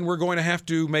occurs, then we're going to have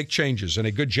to make changes. And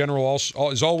a good general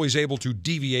is always able to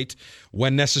deviate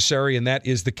when necessary, and that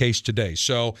is the case today.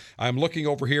 So I'm looking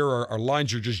over here. Our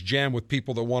lines are just jammed with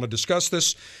people that want to discuss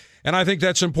this. And I think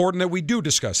that's important that we do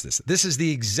discuss this. This is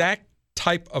the exact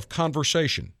type of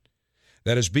conversation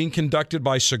that is being conducted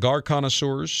by cigar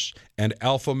connoisseurs and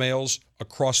alpha males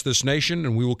across this nation,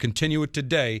 and we will continue it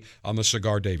today on the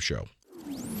Cigar Dave Show.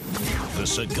 The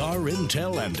Cigar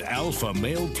Intel and Alpha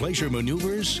Male Pleasure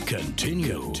Maneuvers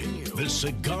continue. The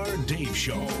Cigar Dave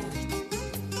Show.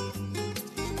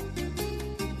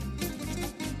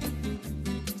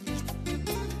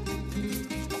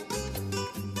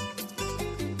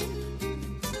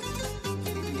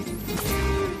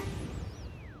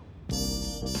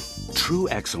 True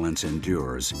excellence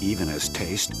endures even as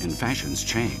taste and fashions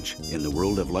change. In the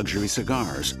world of luxury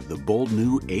cigars, the bold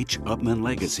new H. Upmann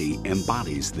Legacy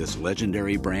embodies this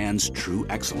legendary brand's true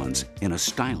excellence in a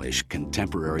stylish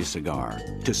contemporary cigar.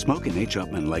 To smoke an H.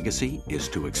 Upmann Legacy is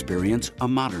to experience a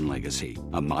modern legacy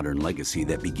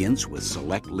that begins with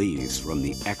select leaves from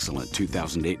the excellent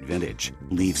 2008 vintage,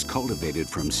 leaves cultivated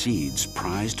from seeds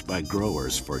prized by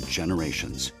growers for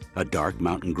generations. A dark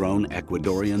mountain-grown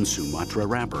Ecuadorian Sumatra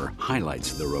wrapper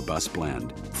highlights the robust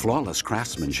blend. Flawless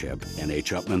craftsmanship and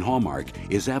H. Upmann hallmark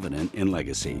is evident in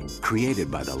Legacy.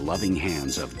 Created by the loving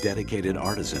hands of dedicated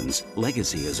artisans,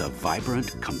 Legacy is a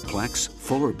vibrant, complex,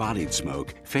 fuller-bodied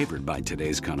smoke favored by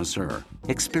today's connoisseur.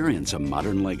 Experience a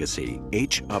modern Legacy,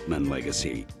 H. Upmann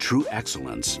Legacy, true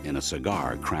excellence in a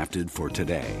cigar crafted for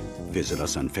today. Visit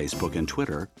us on Facebook and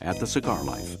Twitter at The Cigar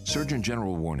Life. Surgeon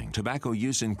General warning: tobacco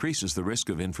use increases the risk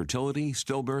of infertility,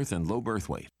 stillbirth, and low birth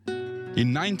weight.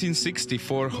 In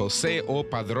 1964, Jose O.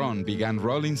 Padron began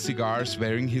rolling cigars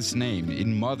bearing his name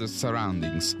in modest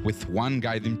surroundings with one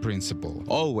guiding principle: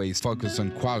 always focus on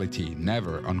quality,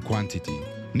 never on quantity.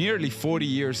 Nearly 40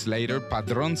 years later,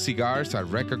 Padron cigars are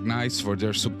recognized for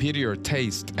their superior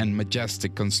taste and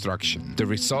majestic construction, the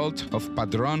result of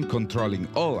Padron controlling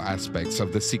all aspects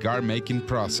of the cigar-making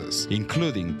process,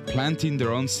 including planting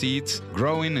their own seeds,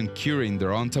 growing and curing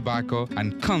their own tobacco,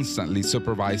 and constantly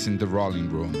supervising the rolling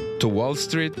room. To Wall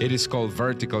Street, it is called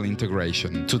vertical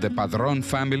integration. To the Padron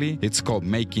family, it's called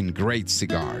making great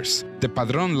cigars. The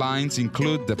Padron lines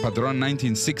include the Padron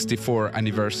 1964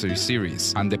 Anniversary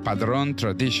Series and the Padron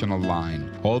Traditional line.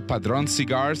 All Padron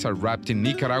cigars are wrapped in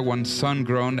Nicaraguan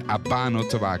sun-grown Habano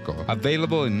tobacco,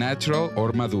 available in natural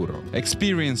or Maduro.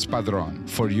 Experience Padron.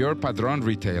 For your Padron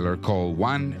retailer, call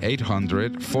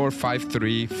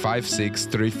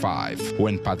 1-800-453-5635.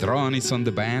 When Padron is on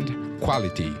the band,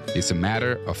 quality is a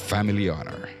matter of family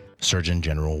honor. Surgeon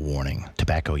General warning: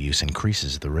 tobacco use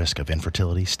increases the risk of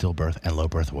infertility, stillbirth, and low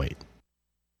birth weight.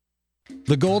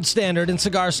 The gold standard in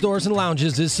cigar stores and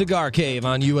lounges is Cigar Cave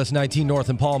on US 19 North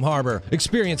in Palm Harbor.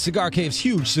 Experience Cigar Cave's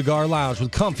huge cigar lounge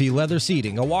with comfy leather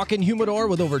seating, a walk-in humidor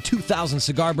with over 2,000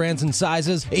 cigar brands and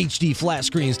sizes, HD flat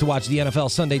screens to watch the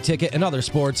NFL Sunday Ticket and other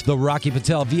sports, the Rocky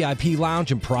Patel VIP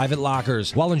lounge, and private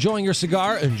lockers. While enjoying your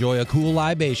cigar, enjoy a cool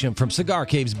libation from Cigar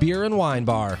Cave's beer and wine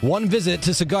bar. One visit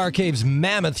to Cigar Cave's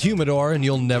mammoth humidor and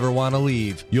you'll never want to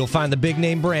leave. You'll find the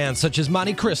big-name brands such as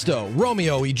Monte Cristo,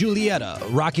 Romeo y Julieta,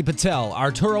 Rocky Patel, Miguel,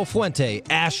 Arturo Fuente,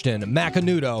 Ashton,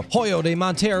 Macanudo, Hoyo de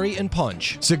Monterrey, and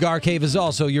Punch. Cigar Cave is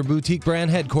also your boutique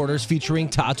brand headquarters featuring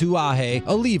Tatuaje,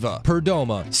 Oliva,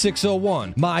 Perdomo,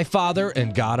 601, My Father,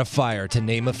 and God of Fire, to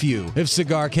name a few. If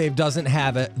Cigar Cave doesn't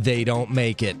have it, they don't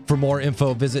make it. For more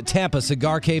info, visit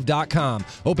TampaCigarCave.com.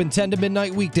 Open 10 to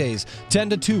midnight weekdays, 10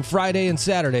 to 2 Friday and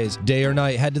Saturdays. Day or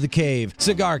night, head to the cave.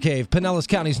 Cigar Cave, Pinellas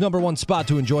County's #1 spot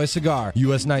to enjoy a cigar.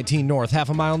 US 19 North, half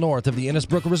a mile north of the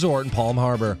Innisbrook Resort in Palm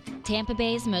Harbor. Tampa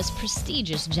Bay's most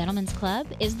prestigious gentlemen's club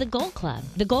is the Gold Club.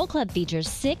 The Gold Club features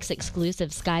 6 exclusive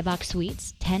skybox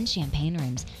suites, 10 champagne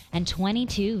rooms, and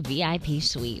 22 VIP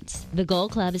suites. The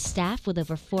Gold Club is staffed with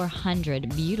over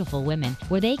 400 beautiful women,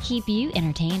 where they keep you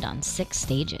entertained on 6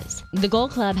 stages. The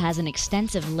Gold Club has an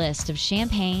extensive list of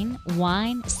champagne,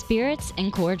 wine, spirits,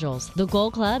 and cordials. The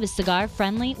Gold Club is cigar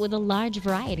friendly with a large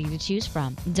variety to choose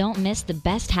from. Don't miss the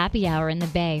best happy hour in the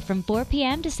Bay from 4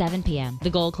 p.m. to 7 p.m. The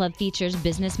Gold Club features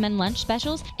businessmen lunch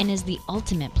specials and is the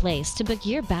ultimate place to book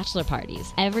your bachelor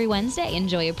parties. Every Wednesday,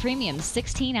 enjoy a premium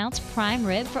 16-ounce prime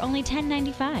rib for only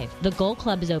 $10.95. The Gold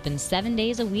Club is open 7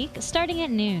 days a week starting at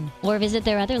noon. Or visit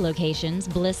their other locations,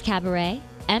 Bliss Cabaret,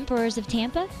 Emperors of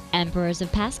Tampa, Emperors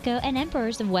of Pasco, and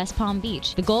Emperors of West Palm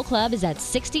Beach. The Gold Club is at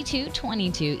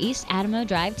 6222 East Adamo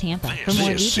Drive, Tampa. For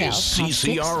more This details, call is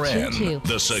CCRN,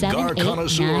 the Cigar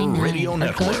Connoisseur 622-7899 Radio or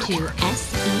Network. go to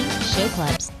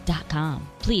SEShowclubs.com.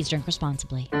 Please drink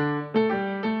responsibly.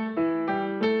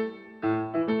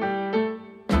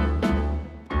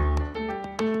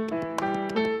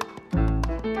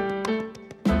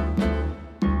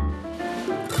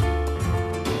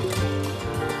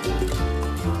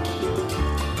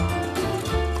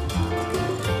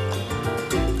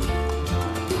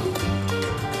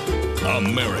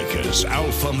 America's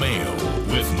alpha male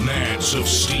with nads of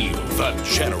steel, the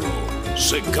General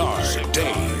Cigar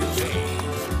Dave.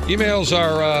 Emails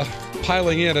are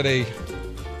piling in at a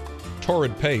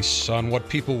torrid pace on what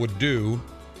people would do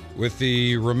with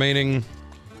the remaining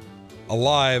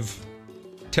alive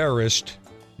terrorist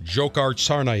Dzhokhar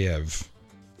Tsarnaev.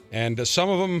 And some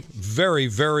of them very,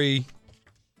 very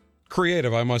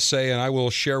creative, I must say, and I will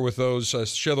share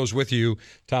those with you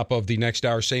top of the next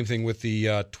hour. Same thing with the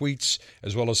tweets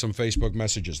as well as some Facebook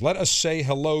messages. Let us say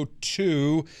hello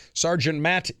to Sergeant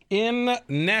Matt in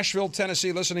Nashville,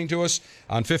 Tennessee, listening to us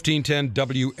on 1510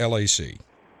 WLAC.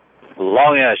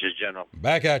 Long ashes, General.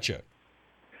 Back at you.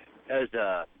 As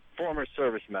a former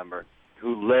service member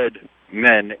who led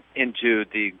men into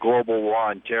the global war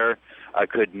on terror, I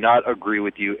could not agree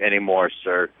with you anymore,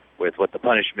 sir, with what the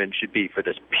punishment should be for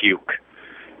this puke.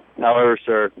 However,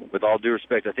 sir, with all due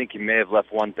respect, I think you may have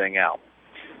left one thing out.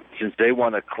 Since they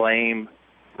want to claim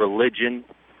religion,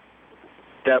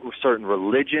 that certain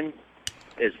religion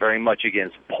is very much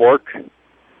against pork,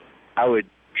 I would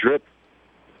drip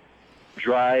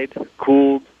dried,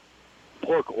 cooled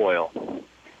pork oil.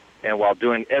 And while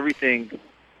doing everything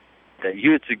that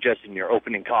you had suggested in your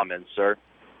opening comments, sir,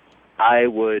 I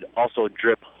would also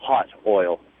drip hot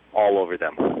oil all over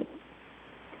them.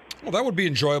 Well, that would be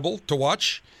enjoyable to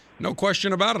watch. No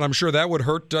question about it. I'm sure that would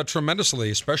hurt tremendously,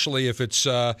 especially if it's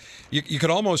you could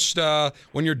almost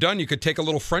when you're done, you could take a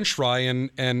little French fry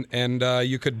and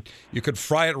you could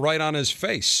fry it right on his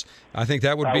face. I think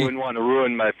that would be. I wouldn't want to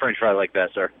ruin my French fry like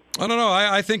that, sir. I don't know.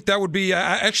 I think that would be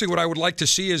actually what I would like to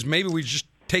see is maybe we just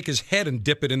take his head and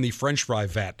dip it in the French fry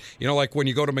vat. You know, like when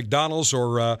you go to McDonald's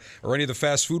or any of the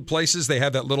fast food places, they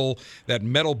have that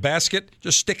metal basket.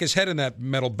 Just stick his head in that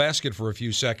metal basket for a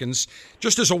few seconds,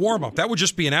 just as a warm-up. That would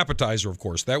just be an appetizer, of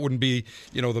course. That wouldn't be,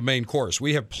 the main course.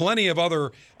 We have plenty of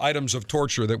other items of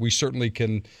torture that we certainly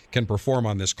can perform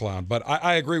on this clown. But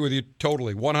I agree with you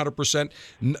totally, 100%.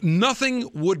 Nothing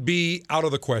would be out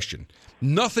of the question.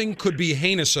 Nothing could be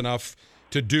heinous enough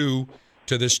to do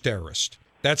to this terrorist.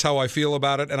 That's how I feel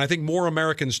about it. And I think more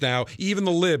Americans now, even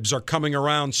the libs, are coming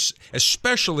around,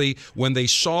 especially when they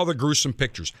saw the gruesome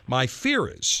pictures. My fear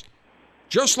is,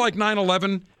 just like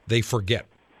 9/11, they forget.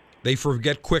 They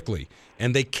forget quickly,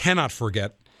 and they cannot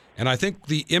forget. And I think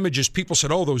the images, people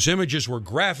said, oh, those images were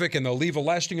graphic and they'll leave a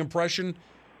lasting impression.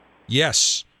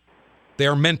 Yes, they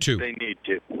are meant to. They need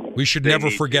to. We should never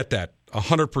forget that.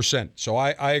 100%. So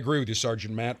I agree with you,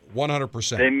 Sergeant Matt.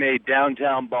 100%. They made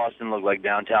downtown Boston look like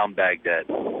downtown Baghdad.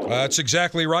 That's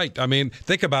exactly right. I mean,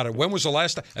 think about it. When was the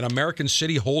last time an American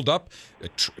city holed up?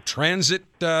 Transit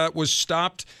was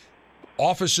stopped.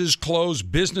 Offices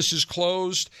closed. Businesses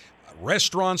closed.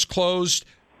 Restaurants closed.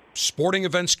 Sporting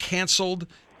events canceled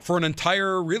for an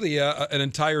entire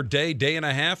day and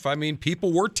a half. I mean,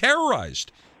 people were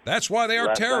terrorized. That's why they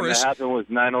are terrorists. Last time that happened was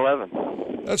 9/11.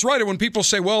 That's right. And when people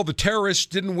say, well, the terrorists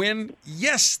didn't win,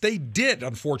 yes, they did,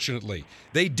 unfortunately.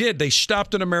 They did. They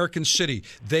stopped an American city.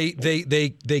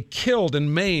 They killed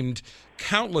and maimed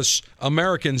countless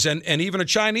Americans, and even a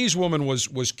Chinese woman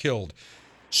was killed.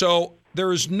 So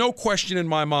there is no question in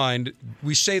my mind.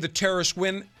 We say the terrorists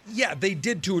win. Yeah, they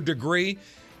did to a degree.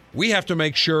 We have to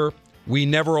make sure we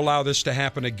never allow this to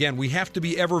happen again. We have to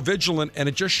be ever vigilant, and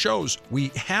it just shows we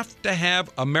have to have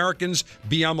Americans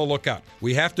be on the lookout.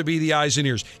 We have to be the eyes and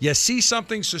ears. You see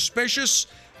something suspicious,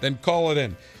 then call it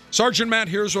in. Sergeant Matt,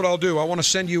 here's what I'll do. I want to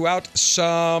send you out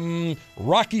some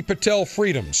Rocky Patel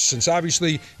freedoms. Since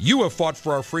obviously you have fought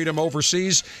for our freedom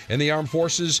overseas in the armed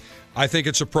forces, I think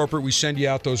it's appropriate we send you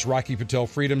out those Rocky Patel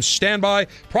freedoms. Stand by.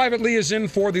 Private Lee is in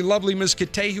for the lovely Ms.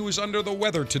 Kitay, who is under the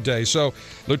weather today. So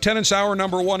Lieutenant's hour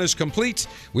number 1 is complete.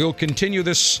 We'll continue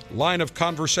this line of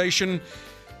conversation.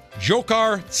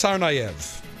 Dzhokhar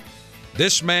Tsarnaev.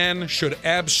 This man should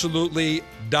absolutely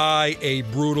die a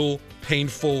brutal,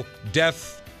 painful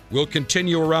death. We'll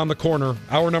continue around the corner.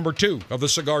 Hour number 2 of the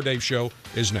Cigar Dave Show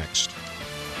is next.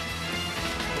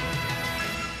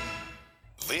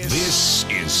 This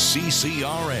is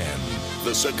CCRN,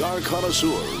 the Cigar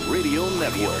Connoisseur Radio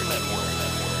Network.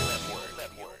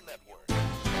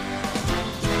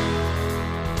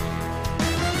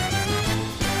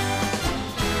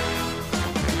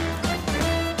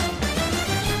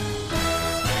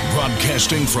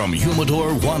 Broadcasting from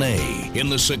Humidor 1A in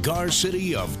the cigar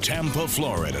city of Tampa,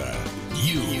 Florida,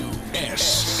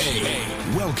 USA.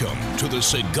 Welcome to the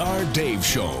Cigar Dave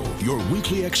Show, your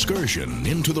weekly excursion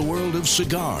into the world of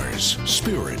cigars,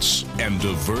 spirits, and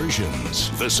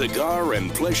diversions. The cigar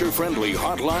and pleasure-friendly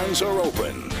hotlines are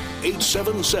open.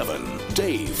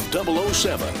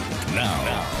 877-DAVE-007.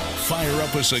 Now, fire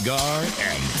up a cigar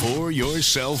and pour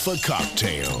yourself a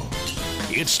cocktail.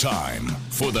 It's time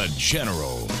for the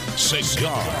General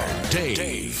Cigar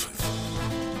Dave.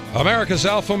 America's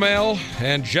alpha male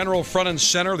and general front and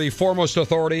center, the foremost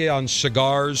authority on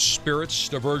cigars, spirits,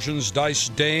 diversions, dice,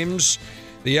 dames,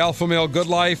 the alpha male good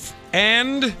life,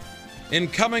 and in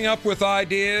coming up with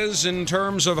ideas in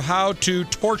terms of how to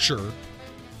torture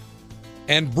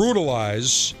and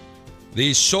brutalize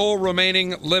the sole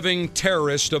remaining living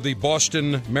terrorist of the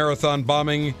Boston Marathon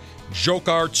bombing,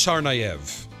 Dzhokhar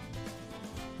Tsarnaev.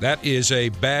 That is a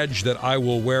badge that I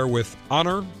will wear with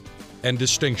honor and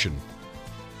distinction.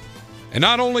 And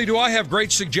not only do I have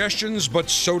great suggestions, but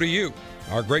so do you.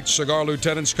 Our great cigar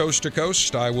lieutenants coast to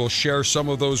coast. I will share some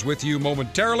of those with you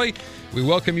momentarily. We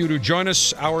welcome you to join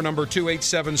us. Hour number 2,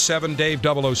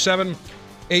 877-DAVE-007,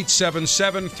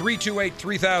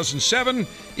 877-328-3007.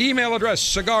 Email address,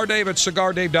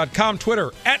 cigardave@cigardave.com. Twitter,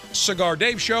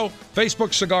 @CigarDaveShow.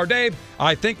 Facebook, Cigar Dave.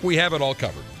 I think we have it all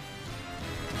covered.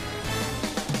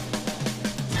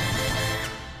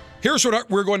 Here's what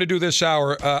we're going to do this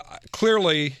hour.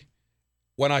 Clearly,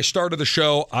 when I started the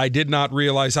show, I did not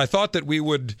realize. I thought that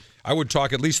I would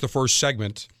talk at least the first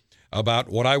segment about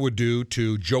what I would do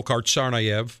to Dzhokhar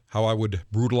Tsarnaev, how I would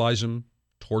brutalize him,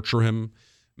 torture him,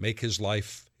 make his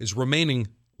life, his remaining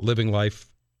living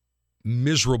life,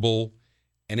 miserable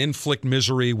and inflict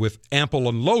misery with ample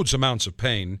and loads amounts of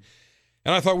pain.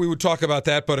 And I thought we would talk about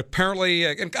that, but apparently,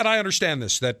 and I understand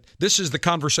this, that this is the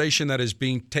conversation that is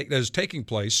taking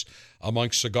place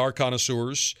amongst cigar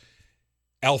connoisseurs,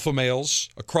 alpha males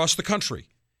across the country.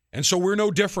 And so we're no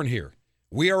different here.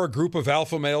 We are a group of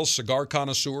alpha males, cigar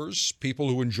connoisseurs, people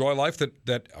who enjoy life,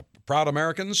 that proud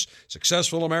Americans,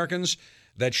 successful Americans,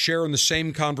 that share in the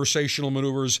same conversational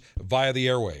maneuvers via the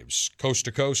airwaves, coast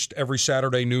to coast, every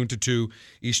Saturday, noon to 2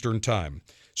 Eastern Time.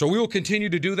 So we will continue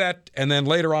to do that, and then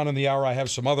later on in the hour, I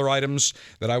have some other items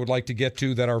that I would like to get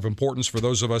to that are of importance for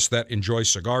those of us that enjoy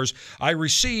cigars. I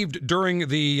received during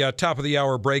the top of the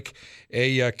hour break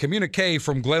a communique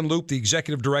from Glenn Loop, the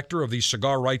executive director of the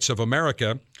Cigar Rights of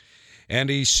America, and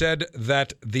he said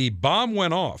that the bomb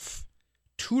went off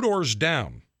 2 doors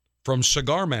down from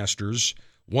Cigar Masters,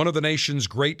 one of the nation's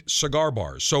great cigar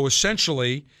bars. So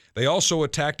essentially, they also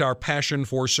attacked our passion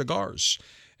for cigars.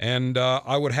 And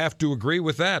I would have to agree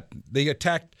with that. They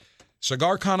attacked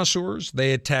cigar connoisseurs.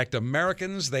 They attacked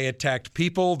Americans. They attacked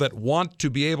people that want to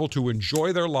be able to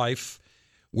enjoy their life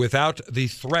without the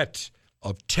threat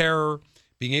of terror,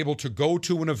 being able to go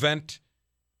to an event,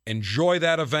 enjoy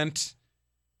that event,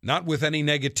 not with any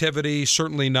negativity,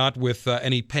 certainly not with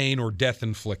any pain or death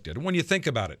inflicted. And when you think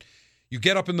about it, you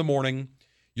get up in the morning,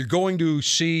 you're going to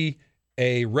see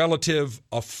a relative,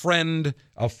 a friend,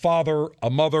 a father, a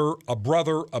mother, a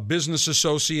brother, a business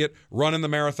associate running the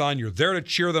marathon. You're there to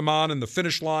cheer them on in the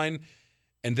finish line,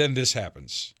 and then this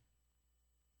happens.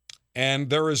 And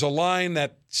there is a line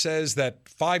that says that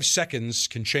 5 seconds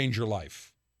can change your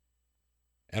life.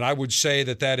 And I would say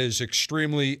that that is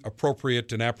extremely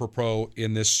appropriate and apropos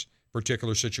in this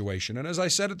particular situation. And as I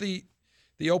said at the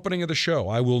opening of the show,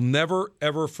 I will never,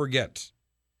 ever forget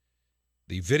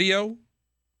the video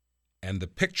and the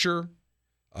picture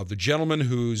of the gentleman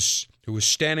who was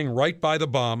standing right by the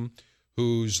bomb,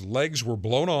 whose legs were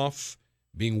blown off,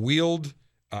 being wheeled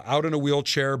out in a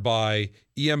wheelchair by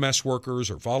EMS workers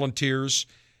or volunteers,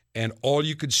 and all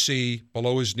you could see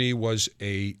below his knee was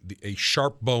a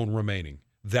sharp bone remaining.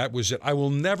 That was it. I will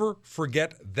never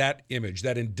forget that image.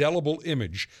 That indelible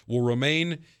image will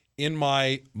remain in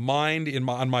my mind,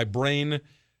 on my brain,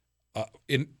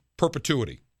 in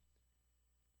perpetuity.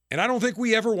 And I don't think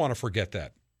we ever want to forget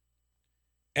that.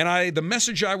 And the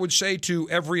message I would say to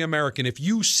every American, if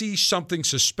you see something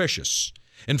suspicious,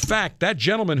 in fact, that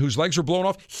gentleman whose legs were blown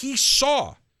off, he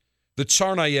saw the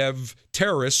Tsarnaev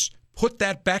terrorists put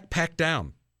that backpack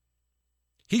down.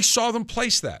 He saw them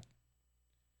place that.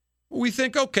 We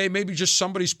think, okay, maybe just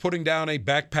somebody's putting down a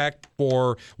backpack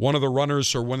for one of the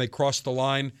runners or when they cross the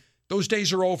line. Those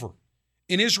days are over.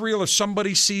 In Israel, if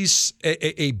somebody sees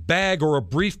a bag or a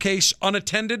briefcase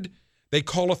unattended, they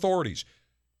call authorities.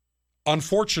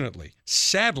 Unfortunately,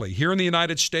 sadly, here in the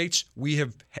United States, we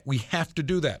have to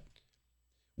do that.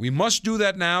 We must do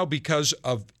that now because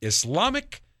of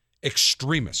Islamic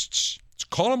extremists. Let's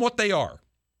call them what they are.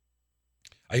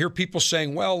 I hear people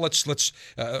saying, well, let's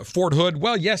Fort Hood,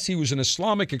 well, yes, he was an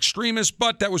Islamic extremist,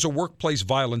 but that was a workplace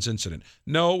violence incident.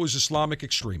 No, it was Islamic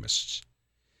extremists.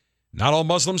 Not all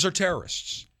Muslims are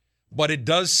terrorists, but it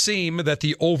does seem that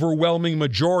the overwhelming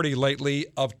majority lately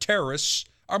of terrorists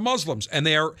are Muslims, and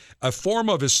they are a form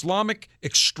of Islamic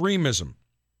extremism.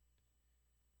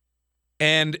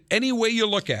 And any way you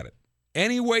look at it,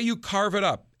 any way you carve it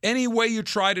up, any way you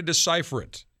try to decipher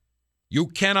it, you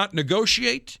cannot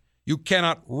negotiate, you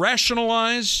cannot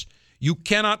rationalize, you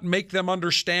cannot make them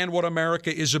understand what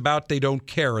America is about. They don't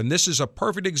care. And this is a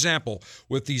perfect example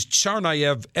with these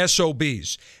Tsarnaev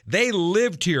SOBs. They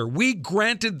lived here. We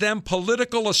granted them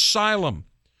political asylum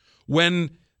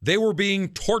when they were being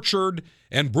tortured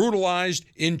and brutalized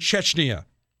in Chechnya.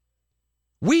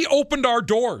 We opened our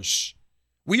doors.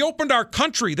 We opened our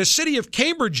country. The city of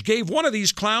Cambridge gave one of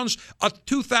these clowns a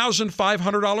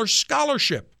 $2,500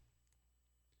 scholarship.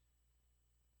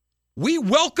 We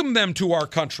welcomed them to our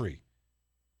country.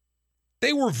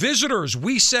 They were visitors.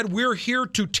 We said, we're here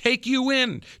to take you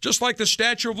in. Just like the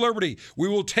Statue of Liberty. We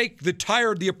will take the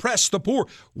tired, the oppressed, the poor.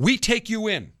 We take you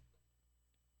in.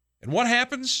 And what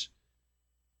happens?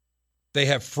 They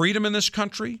have freedom in this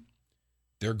country.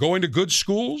 They're going to good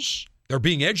schools. They're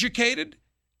being educated.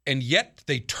 And yet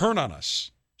they turn on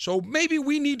us. So maybe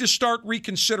we need to start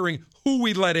reconsidering who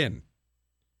we let in.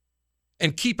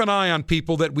 And keep an eye on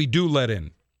people that we do let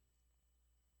in.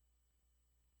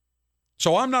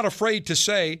 So I'm not afraid to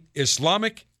say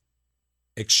Islamic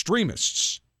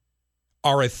extremists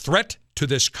are a threat to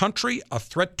this country, a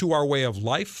threat to our way of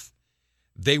life.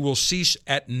 They will cease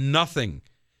at nothing.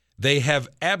 They have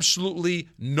absolutely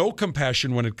no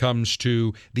compassion when it comes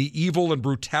to the evil and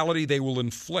brutality they will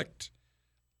inflict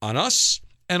on us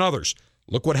and others.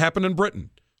 Look what happened in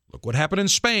Britain. Look what happened in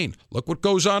Spain. Look what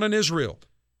goes on in Israel.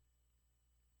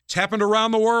 It's happened around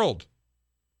the world.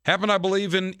 Happened, I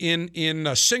believe,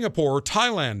 in Singapore or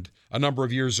Thailand a number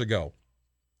of years ago.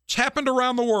 It's happened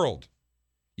around the world.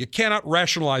 You cannot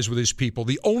rationalize with these people.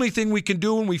 The only thing we can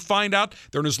do when we find out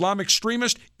they're an Islamic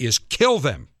extremist is kill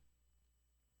them.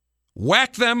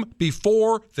 Whack them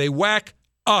before they whack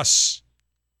us.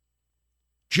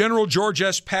 General George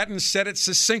S. Patton said it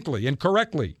succinctly and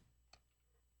correctly.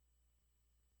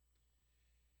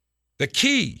 The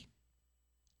key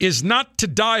is not to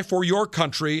die for your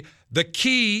country. The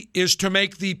key is to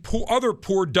make the other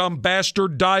poor dumb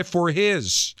bastard die for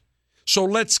his. So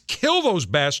let's kill those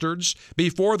bastards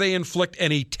before they inflict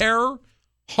any terror,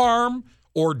 harm,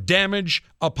 or damage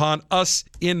upon us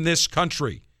in this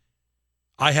country.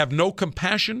 I have no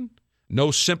compassion,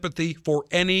 no sympathy for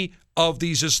any of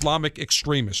these Islamic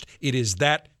extremists. It is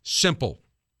that simple.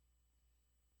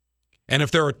 And if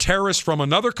they're a terrorist from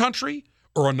another country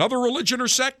or another religion or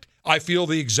sect, I feel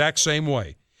the exact same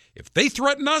way. If they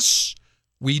threaten us,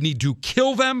 we need to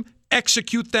kill them,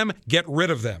 execute them, get rid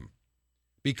of them.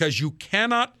 Because you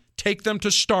cannot take them to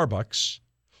Starbucks,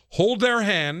 hold their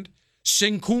hand,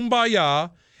 sing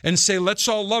Kumbaya, and say, let's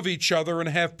all love each other and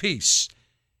have peace.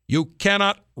 You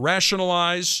cannot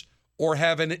rationalize or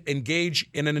engage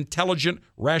in an intelligent,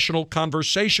 rational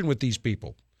conversation with these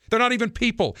people. They're not even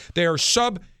people. They are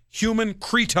subhuman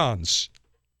cretins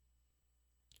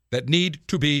that need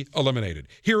to be eliminated.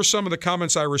 Here are some of the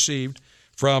comments I received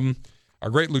from our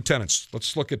great lieutenants.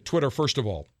 Let's look at Twitter first of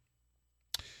all.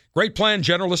 Great plan,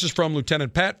 General. This is from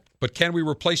Lieutenant Pat. But can we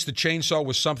replace the chainsaw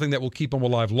with something that will keep him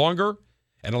alive longer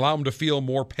and allow him to feel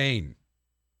more pain?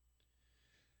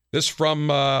 This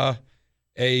from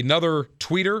another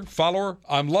tweeter, follower.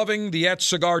 I'm loving the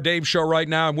 @Cigar Dave show right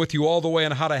now. I'm with you all the way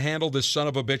on how to handle this son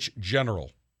of a bitch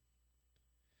general.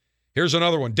 Here's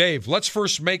another one. Dave, let's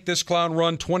first make this clown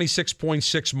run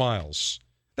 26.6 miles.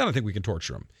 Then I think we can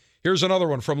torture him. Here's another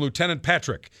one from Lieutenant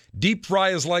Patrick. Deep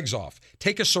fry his legs off.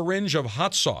 Take a syringe of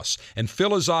hot sauce and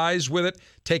fill his eyes with it.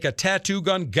 Take a tattoo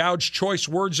gun, gouge choice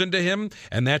words into him,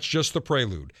 and that's just the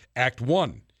prelude. Act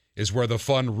 1 is where the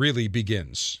fun really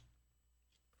begins.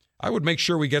 I would make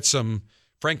sure we get some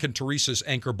Frank and Teresa's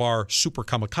Anchor Bar Super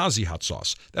Kamikaze hot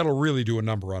sauce. That'll really do a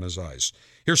number on his eyes.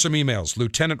 Here's some emails.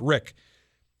 Lieutenant Rick.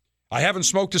 I haven't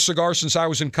smoked a cigar since I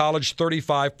was in college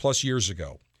 35 plus years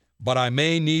ago, but I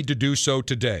may need to do so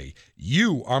today.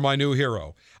 You are my new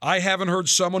hero. I haven't heard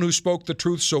someone who spoke the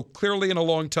truth so clearly in a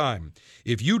long time.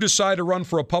 If you decide to run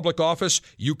for a public office,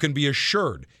 you can be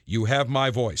assured you have my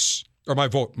voice, or my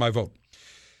vote.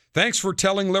 Thanks for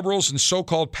telling liberals and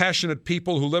so-called passionate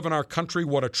people who live in our country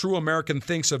what a true American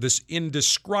thinks of this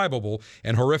indescribable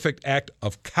and horrific act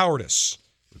of cowardice.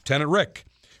 Lieutenant Rick,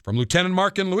 from Lieutenant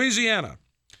Mark in Louisiana.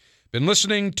 Been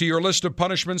listening to your list of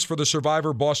punishments for the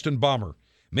survivor Boston bomber.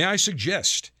 May I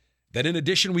suggest that in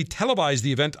addition we televise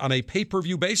the event on a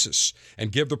pay-per-view basis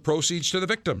and give the proceeds to the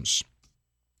victims?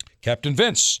 Captain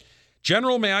Vince,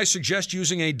 General, may I suggest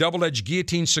using a double-edged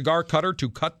guillotine cigar cutter to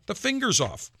cut the fingers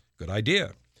off? Good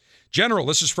idea. General,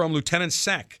 this is from Lieutenant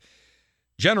Sack.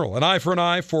 General, an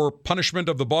eye for punishment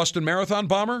of the Boston Marathon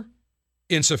bomber?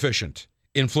 Insufficient.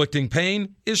 Inflicting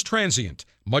pain is transient.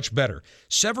 Much better.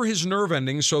 Sever his nerve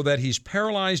endings so that he's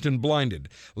paralyzed and blinded.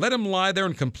 Let him lie there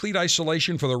in complete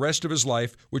isolation for the rest of his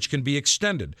life, which can be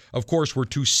extended. Of course, we're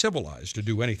too civilized to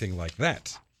do anything like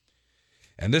that.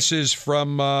 And this is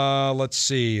from,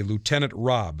 Lieutenant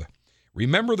Rob.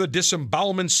 Remember the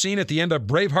disembowelment scene at the end of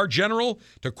Braveheart, General?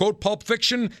 To quote Pulp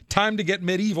Fiction, time to get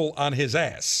medieval on his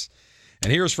ass.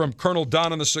 And here's from Colonel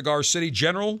Don in the Cigar City.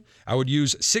 General, I would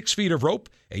use 6 feet of rope,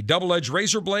 a double-edged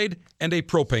razor blade, and a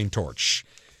propane torch.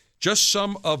 Just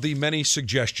some of the many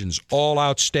suggestions, all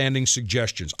outstanding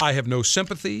suggestions. I have no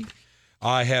sympathy.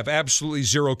 I have absolutely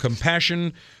zero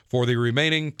compassion for the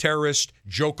remaining terrorist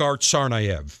Dzhokhar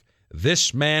Tsarnaev.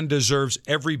 This man deserves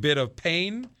every bit of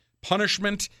pain,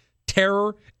 punishment,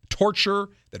 terror, torture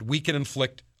that we can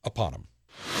inflict upon him.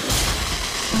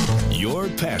 Your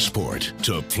passport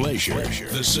to pleasure.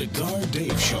 The Cigar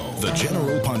Dave Show. The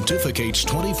General pontificates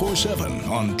 24/7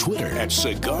 on Twitter at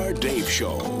Cigar Dave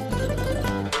Show.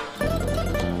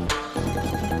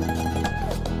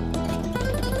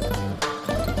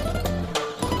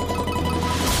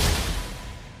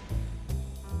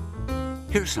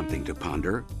 Here's something to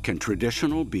ponder. Can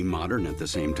traditional be modern at the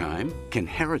same time? Can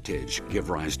heritage give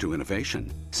rise to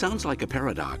innovation? Sounds like a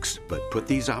paradox, but put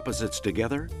these opposites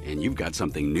together and you've got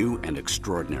something new and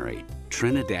extraordinary.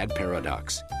 Trinidad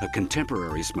Paradox, a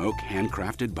contemporary smoke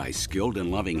handcrafted by skilled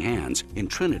and loving hands in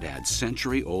Trinidad's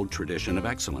century-old tradition of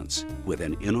excellence, with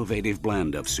an innovative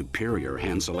blend of superior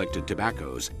hand-selected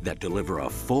tobaccos that deliver a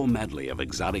full medley of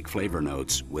exotic flavor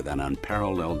notes with an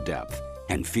unparalleled depth,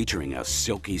 and featuring a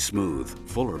silky smooth,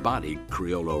 fuller-bodied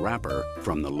Criollo wrapper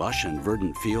from the lush and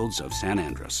verdant fields of San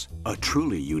Andres. A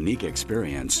truly unique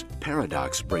experience,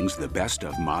 Paradox brings the best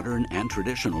of modern and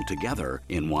traditional together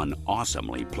in one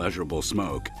awesomely pleasurable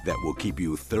smoke that will keep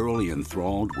you thoroughly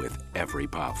enthralled with every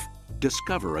puff.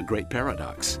 Discover a great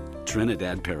Paradox.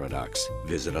 Trinidad Paradox.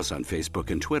 Visit us on Facebook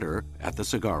and Twitter at The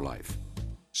Cigar Life.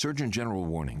 Surgeon General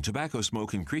warning. Tobacco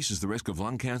smoke increases the risk of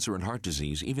lung cancer and heart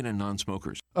disease, even in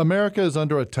non-smokers. America is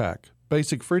under attack.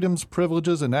 Basic freedoms,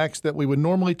 privileges, and acts that we would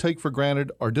normally take for granted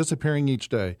are disappearing each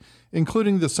day,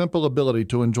 including the simple ability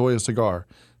to enjoy a cigar.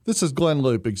 This is Glenn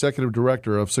Loop, Executive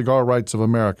Director of Cigar Rights of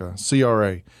America,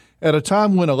 CRA. At a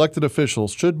time when elected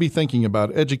officials should be thinking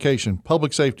about education,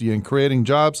 public safety, and creating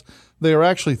jobs, they are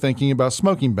actually thinking about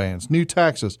smoking bans, new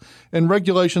taxes, and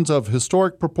regulations of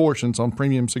historic proportions on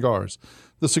premium cigars.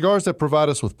 The cigars that provide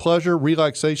us with pleasure,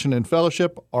 relaxation, and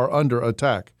fellowship are under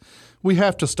attack. We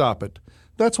have to stop it.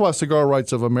 That's why Cigar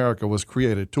Rights of America was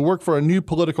created, to work for a new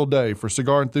political day for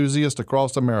cigar enthusiasts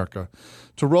across America,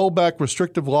 to roll back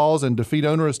restrictive laws and defeat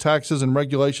onerous taxes and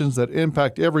regulations that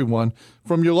impact everyone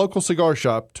from your local cigar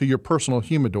shop to your personal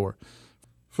humidor.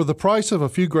 For the price of a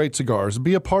few great cigars,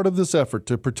 be a part of this effort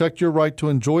to protect your right to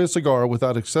enjoy a cigar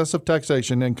without excessive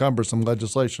taxation and cumbersome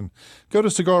legislation. Go to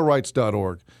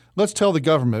cigarrights.org. Let's tell the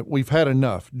government we've had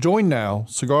enough. Join now,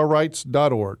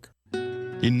 cigarrights.org.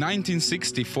 In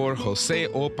 1964, Jose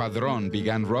O. Padron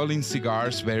began rolling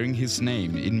cigars bearing his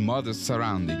name in modest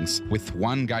surroundings with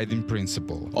one guiding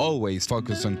principle: always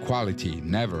focus on quality,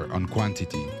 never on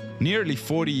quantity. Nearly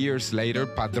 40 years later,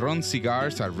 Padron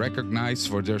cigars are recognized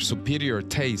for their superior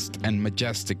taste and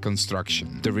majestic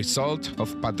construction, the result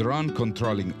of Padron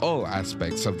controlling all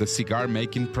aspects of the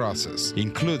cigar-making process,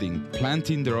 including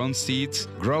planting their own seeds,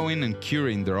 growing and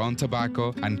curing their own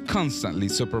tobacco, and constantly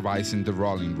supervising the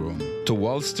rolling room. To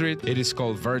Wall Street, it is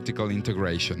called vertical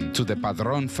integration. To the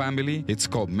Padron family, it's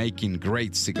called making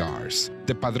great cigars.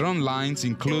 The Padron lines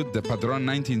include the Padron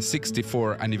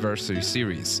 1964 Anniversary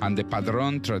Series and the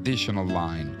Padron Traditional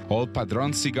line. All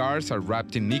Padron cigars are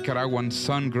wrapped in Nicaraguan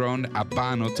sun-grown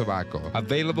Habano tobacco,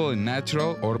 available in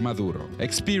natural or Maduro.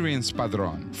 Experience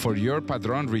Padron. For your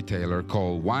Padron retailer,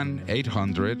 call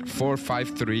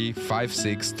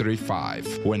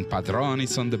 1-800-453-5635. When Padron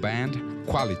is on the band,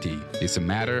 quality is a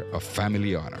matter of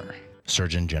family honor.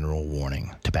 Surgeon General warning.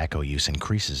 Tobacco use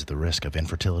increases the risk of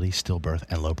infertility, stillbirth,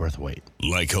 and low birth weight.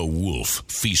 Like a wolf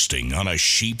feasting on a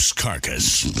sheep's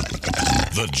carcass,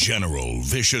 the General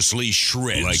viciously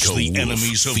shreds like the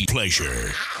enemies of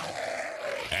pleasure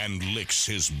and licks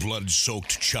his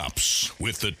blood-soaked chops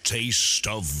with the taste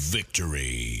of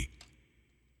victory.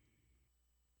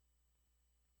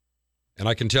 And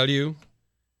I can tell you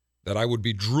that I would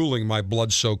be drooling my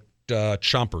blood-soaked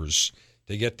chompers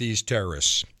to get these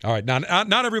terrorists. All right, now,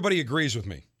 not everybody agrees with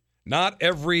me. Not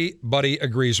everybody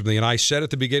agrees with me. And I said at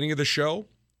the beginning of the show,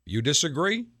 you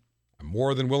disagree? I'm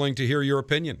more than willing to hear your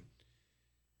opinion.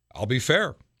 I'll be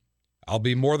fair. I'll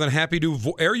be more than happy to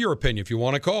air your opinion if you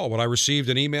want to call. When I received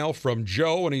an email from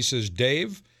Joe, and he says,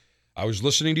 Dave, I was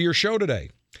listening to your show today,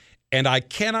 and I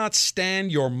cannot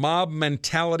stand your mob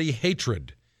mentality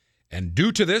hatred. And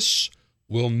due to this,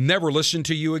 we'll never listen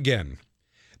to you again.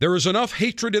 There is enough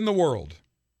hatred in the world,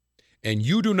 and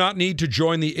you do not need to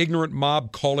join the ignorant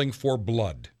mob calling for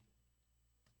blood.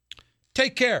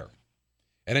 Take care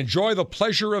and enjoy the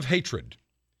pleasure of hatred.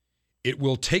 It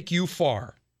will take you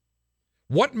far.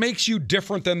 What makes you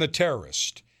different than the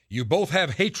terrorist? You both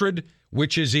have hatred,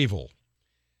 which is evil.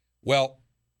 Well,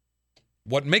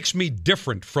 what makes me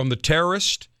different from the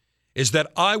terrorist is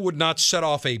that I would not set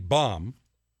off a bomb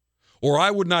or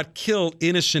I would not kill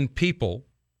innocent people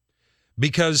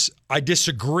because I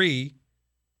disagree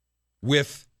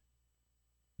with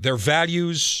their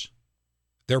values,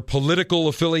 their political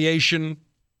affiliation,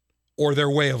 or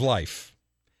their way of life.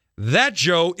 That,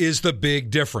 Joe, is the big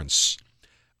difference.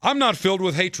 I'm not filled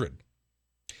with hatred.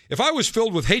 If I was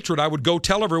filled with hatred, I would go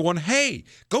tell everyone, hey,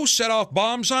 go set off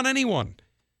bombs on anyone.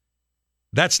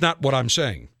 That's not what I'm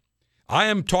saying. I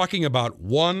am talking about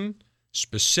one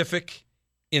specific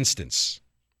instance.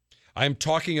 I am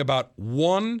talking about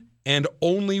one and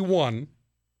only one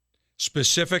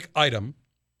specific item,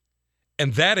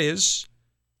 and that is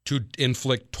to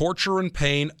inflict torture and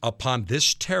pain upon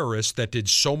this terrorist that did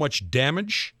so much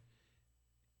damage,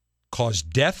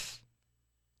 caused death,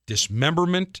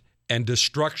 dismemberment, and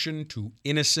destruction to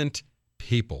innocent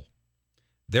people.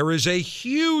 There is a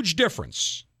huge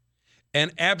difference,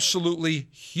 an absolutely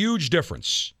huge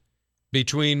difference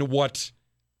between what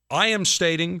I am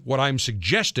stating, what I'm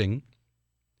suggesting,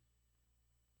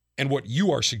 and what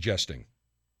you are suggesting.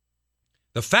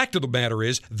 The fact of the matter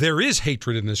is, there is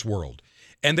hatred in this world,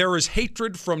 and there is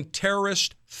hatred from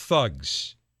terrorist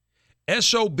thugs,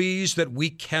 SOBs that we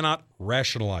cannot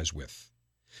rationalize with,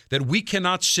 that we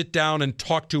cannot sit down and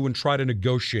talk to and try to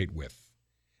negotiate with.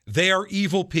 They are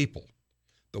evil people.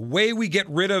 The way we get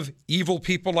rid of evil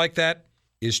people like that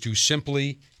is to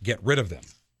simply get rid of them.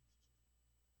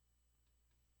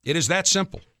 It is that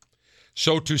simple.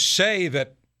 So to say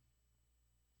that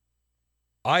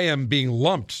I am being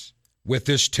lumped with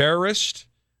this terrorist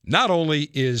not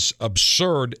only is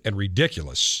absurd and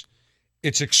ridiculous,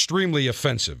 it's extremely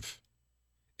offensive.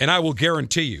 And I will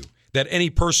guarantee you that any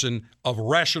person of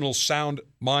rational, sound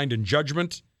mind and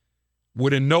judgment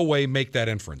would in no way make that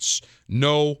inference.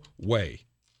 No way.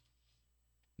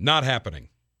 Not happening.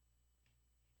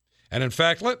 And in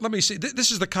fact, let me see. This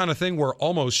is the kind of thing where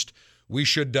almost we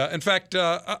should,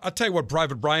 I'll tell you what,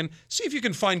 Private Brian, see if you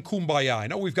can find Kumbaya. I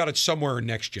know we've got it somewhere in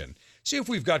Next Gen. See if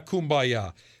we've got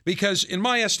Kumbaya. Because in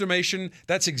my estimation,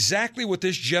 that's exactly what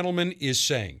this gentleman is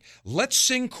saying. Let's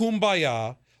sing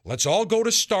Kumbaya. Let's all go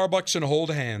to Starbucks and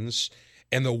hold hands,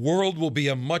 and the world will be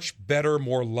a much better,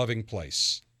 more loving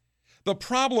place. The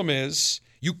problem is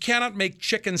you cannot make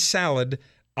chicken salad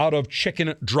out of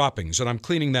chicken droppings, and I'm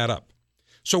cleaning that up.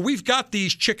 So we've got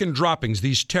these chicken droppings,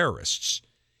 these terrorists.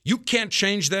 You can't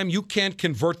change them. You can't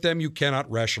convert them. You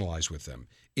cannot rationalize with them.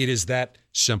 It is that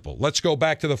simple. Let's go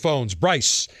back to the phones.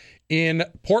 Bryce in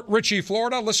Port Richey,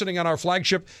 Florida, listening on our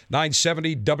flagship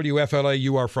 970 WFLA.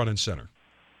 You are front and center.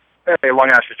 Hey, Long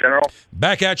Ashes General.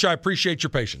 Back at you. I appreciate your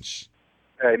patience.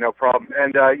 Hey, no problem.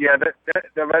 And,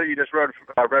 the letter you just read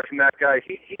from that guy,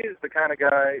 he is the kind of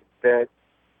guy that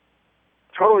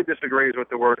totally disagrees with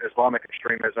the word Islamic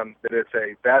extremism, that it's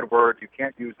a bad word. You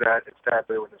can't use that. It's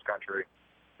taboo in this country.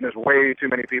 And there's way too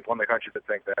many people in the country that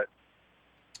think that.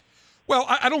 Well,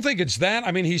 I don't think it's that.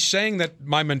 I mean, he's saying that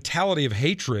my mentality of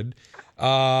hatred,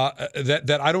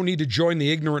 that I don't need to join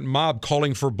the ignorant mob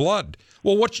calling for blood.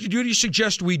 Well, what do you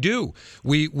suggest we do?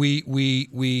 We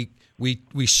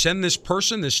send this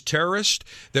person, this terrorist,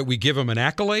 that we give him an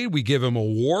accolade, we give him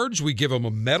awards, we give him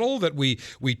a medal, that we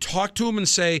talk to him and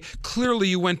say, clearly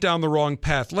you went down the wrong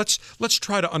path. Let's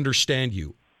try to understand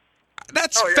you.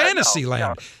 That's fantasy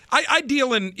land. Yeah. I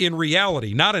deal in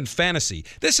reality, not in fantasy.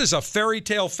 This is a fairy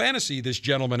tale fantasy this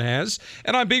gentleman has,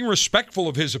 and I'm being respectful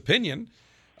of his opinion.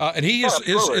 And he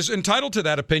is entitled to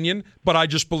that opinion, but I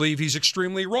just believe he's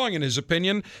extremely wrong in his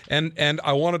opinion, and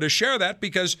I wanted to share that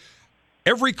because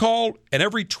every call and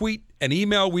every tweet and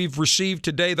email we've received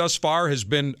today thus far has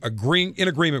been in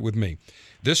agreement with me.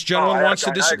 This gentleman wants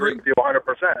to disagree. I agree with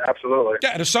you 100%. Absolutely.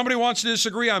 Yeah, and if somebody wants to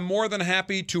disagree, I'm more than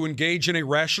happy to engage in a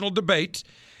rational debate.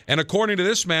 And according to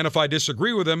this man, if I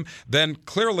disagree with him, then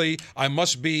clearly I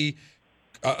must be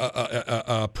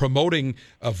promoting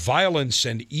violence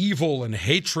and evil and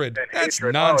hatred. That's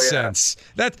nonsense.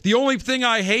 Oh, yeah. The only thing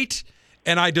I hate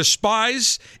and I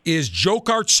despise is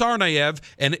Dzhokhar Tsarnaev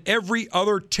and every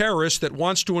other terrorist that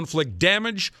wants to inflict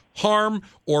damage, harm,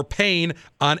 or pain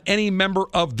on any member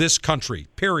of this country,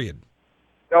 period.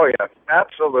 Oh, yeah,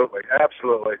 absolutely,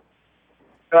 absolutely.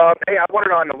 Hey, I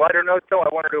wanted on a lighter note, though, I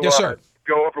wanted to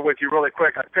go over with you really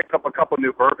quick. I picked up a couple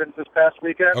new bourbons this past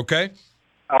weekend. Okay.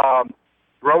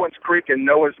 Rowan's Creek and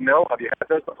Noah's Mill. Have you had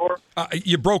those before?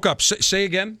 You broke up. Say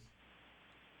again.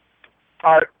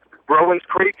 Rowan's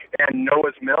Creek and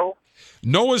Noah's Mill.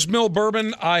 Noah's Mill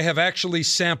bourbon, I have actually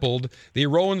sampled. The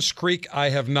Rowan's Creek, I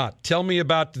have not. Tell me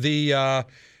about the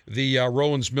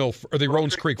Rowan's Mill or the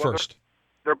Rowan's Creek first.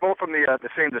 They're both from the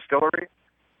same distillery,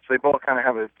 so they both kind of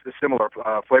have a similar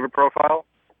flavor profile.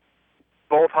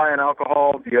 Both high in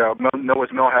alcohol.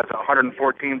 Noah's Mill has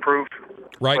 114 proof,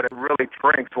 right? But it really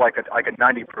drinks like a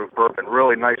 90 proof bourbon.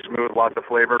 Really nice, smooth, lots of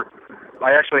flavor.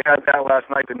 I actually had that last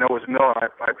night at Noah's Mill, and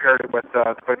I paired it with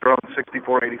the Padron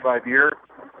 6485 year,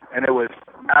 and it was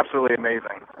absolutely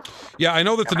amazing. Yeah, I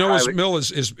know that the Noah's Mill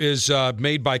is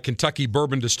made by Kentucky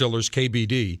Bourbon Distillers,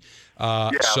 KBD.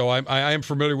 So I am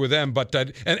familiar with them. But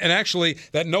and actually,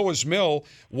 that Noah's Mill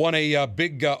won a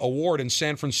big award in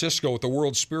San Francisco at the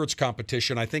World Spirits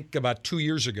Competition, I think about 2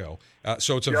 years ago.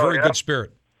 So it's a very good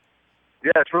spirit.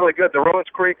 Yeah, it's really good. The Rowan's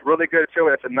Creek, really good too.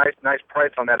 It's a nice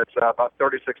price on that. It's about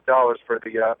 $36 for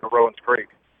the Rowan's Creek.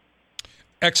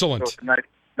 Excellent. So it's a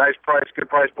nice price, good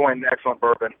price point, and excellent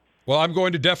bourbon. Well, I'm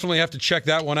going to definitely have to check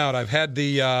that one out. I've had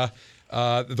the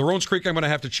Rowan's Creek. I'm going to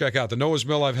have to check out the Noah's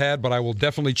Mill. I've had, but I will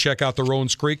definitely check out the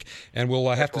Rowan's Creek, and we'll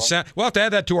have to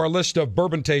add that to our list of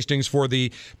bourbon tastings for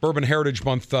the Bourbon Heritage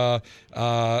Month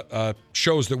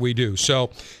shows that we do. So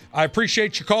I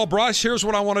appreciate your call, Bryce. Here's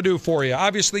what I want to do for you.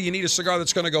 Obviously, you need a cigar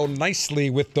that's going to go nicely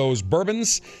with those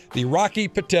bourbons. The Rocky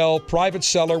Patel Private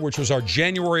Cellar, which was our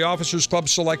January Officers Club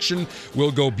selection,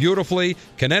 will go beautifully.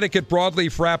 Connecticut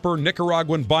Broadleaf Wrapper,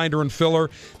 Nicaraguan Binder and Filler.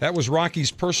 That was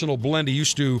Rocky's personal blend he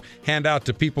used to hand out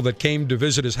to people that came to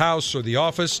visit his house or the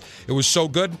office. It was so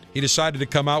good, he decided to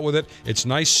come out with it. It's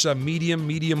nice,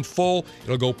 medium full.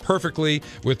 It'll go perfectly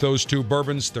with those two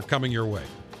bourbons. They're coming your way.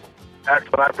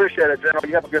 Excellent. I appreciate it, General.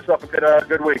 You have yourself a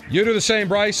good week. You do the same,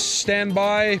 Bryce. Stand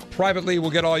by. Privately, we'll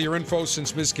get all your info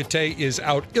since Ms. Kate is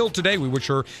out ill today. We wish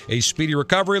her a speedy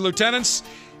recovery. Lieutenants,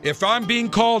 if I'm being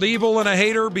called evil and a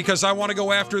hater because I want to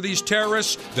go after these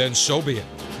terrorists, then so be it.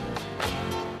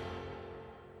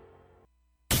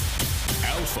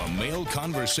 Alpha male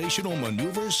conversational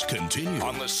maneuvers continue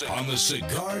on the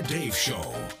Cigar Dave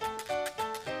Show.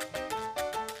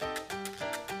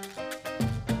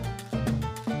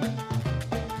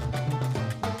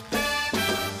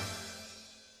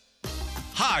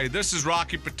 Hi, this is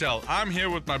Rocky Patel. I'm here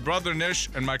with my brother Nish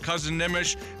and my cousin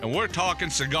Nimish, and we're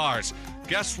talking cigars.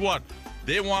 Guess what?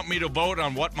 They want me to vote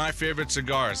on what my favorite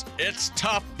cigar is. It's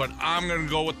tough, but I'm going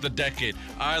to go with the Decade.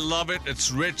 I love it.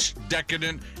 It's rich,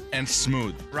 decadent, and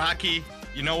smooth. Rocky,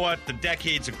 you know what? The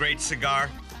Decade's a great cigar,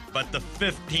 but the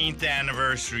 15th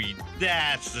anniversary,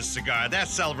 that's the cigar. That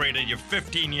celebrated your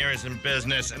 15 years in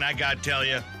business, and I got to tell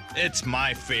you, it's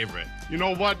my favorite. You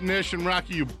know what, Nish and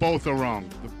Rocky, you both are wrong.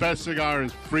 The best cigar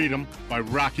is Freedom by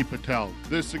Rocky Patel.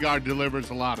 This cigar delivers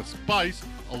a lot of spice,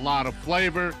 a lot of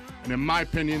flavor, and in my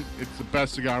opinion, it's the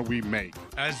best cigar we make.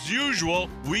 As usual,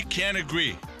 we can't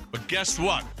agree. But guess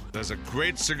what? There's a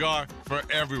great cigar for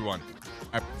everyone.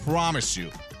 I promise you,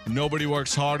 nobody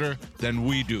works harder than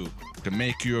we do to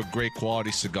make you a great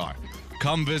quality cigar.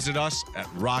 Come visit us at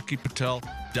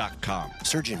RockyPatel.com.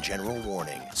 Surgeon General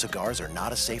warning, cigars are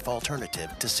not a safe alternative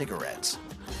to cigarettes.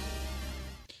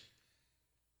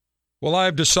 Well,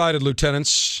 I've decided,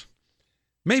 lieutenants,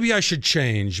 maybe I should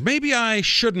change. Maybe I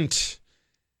shouldn't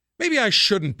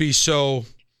be so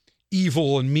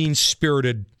evil and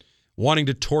mean-spirited, wanting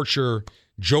to torture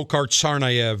Dzhokhar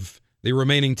Tsarnaev, the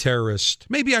remaining terrorist.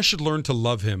 Maybe I should learn to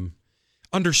love him,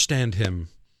 understand him,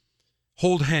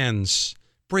 hold hands,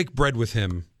 break bread with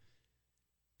him,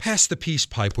 pass the peace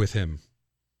pipe with him.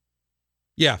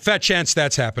 Yeah, fat chance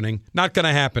that's happening. Not going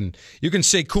to happen. You can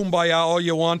say kumbaya all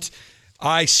you want.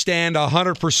 I stand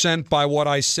 100% by what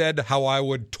I said, how I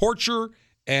would torture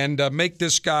and make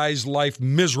this guy's life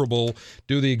miserable,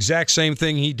 do the exact same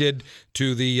thing he did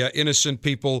to the innocent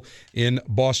people in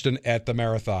Boston at the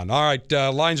marathon. All right,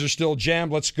 lines are still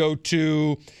jammed. Let's go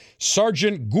to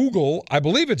Sergeant Google. I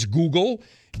believe it's Google,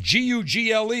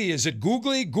 G-U-G-L-E. Is it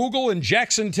Googly? Google in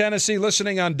Jackson, Tennessee,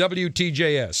 listening on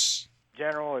WTJS.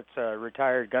 General, it's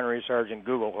retired gunnery Sergeant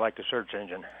Google, like the search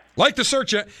engine. Like the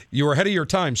search engine. You were ahead of your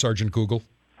time, Sergeant Google.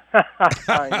 In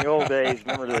the old days,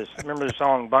 remember the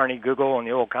song Barney Google on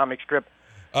the old comic strip?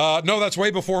 No, that's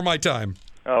way before my time.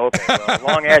 Oh, okay. Well,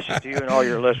 long ashes to you and all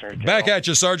your listeners, General. Back at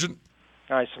you, Sergeant.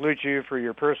 I salute you for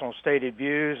your personal stated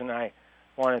views, and I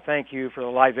want to thank you for the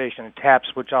libation of taps,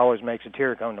 which always makes a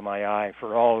tear come to my eye,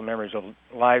 for all the memories of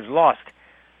lives lost.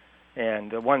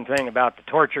 And one thing about the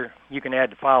torture, you can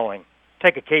add the following.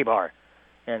 Take a K-bar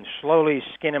and slowly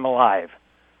skin him alive.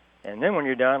 And then when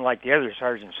you're done, like the other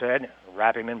sergeant said,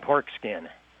 wrap him in pork skin.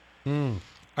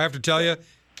 I have to tell you,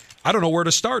 I don't know where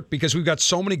to start because we've got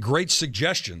so many great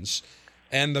suggestions.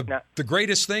 And the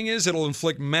greatest thing is it'll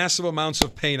inflict massive amounts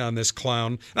of pain on this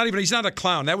clown. He's not a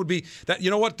clown. That would be that.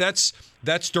 You know what? That's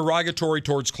derogatory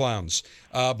towards clowns.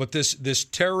 But this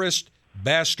terrorist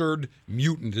bastard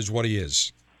mutant is what he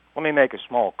is. Let me make a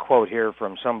small quote here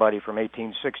from somebody from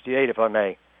 1868, if I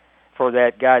may, for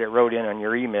that guy that wrote in on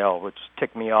your email, which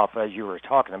ticked me off as you were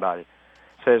talking about it.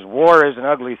 It says, "War is an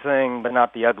ugly thing, but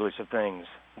not the ugliest of things.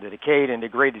 The decayed and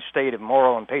degraded state of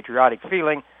moral and patriotic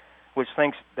feeling, which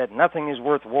thinks that nothing is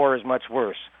worth war, is much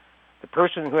worse. The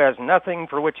person who has nothing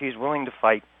for which he is willing to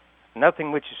fight,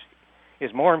 nothing which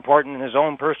is more important than his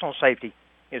own personal safety,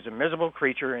 is a miserable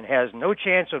creature and has no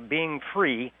chance of being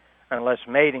free unless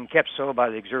made and kept so by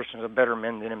the exertions of better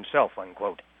men than himself,"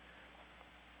 unquote.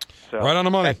 So right on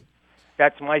the money.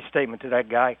 That's my statement to that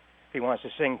guy. He wants to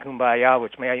sing Kumbaya,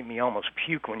 which made me almost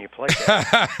puke when you played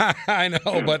that. I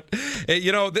know, but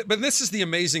but this is the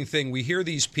amazing thing. We hear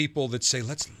these people that say,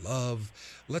 "Let's love,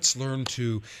 let's learn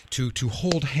to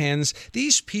hold hands."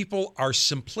 These people are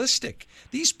simplistic.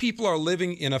 These people are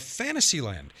living in a fantasy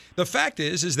land. The fact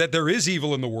is that there is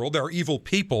evil in the world. There are evil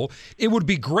people. It would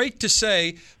be great to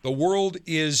say the world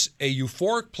is a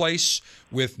euphoric place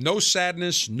with no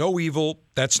sadness, no evil.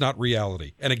 That's not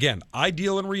reality. And again, I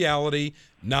deal in reality,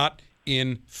 not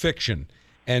in fiction.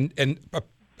 And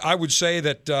I would say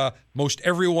that most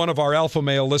every one of our alpha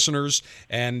male listeners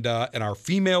and our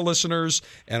female listeners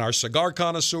and our cigar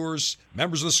connoisseurs,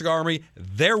 members of the Cigar Army,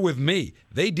 they're with me.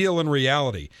 They deal in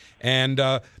reality. And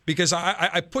because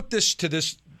I put this to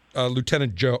this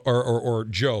Lieutenant Joe or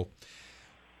Joe,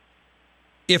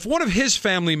 if one of his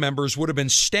family members would have been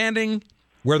standing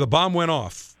where the bomb went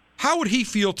off, how would he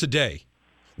feel today?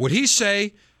 Would he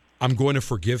say, "I'm going to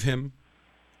forgive him.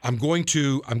 I'm going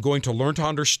to learn to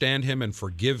understand him and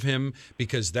forgive him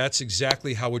because that's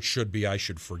exactly how it should be. I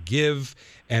should forgive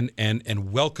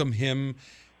and welcome him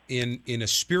in a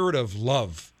spirit of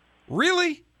love."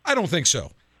 Really? I don't think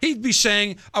so. He'd be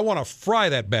saying, "I want to fry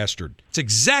that bastard." It's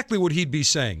exactly what he'd be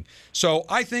saying. So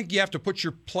I think you have to put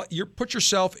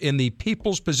yourself in the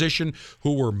people's position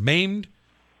who were maimed,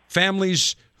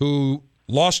 families who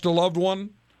lost a loved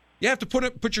one. You have to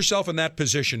put yourself in that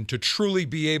position to truly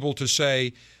be able to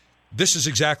say, this is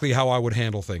exactly how I would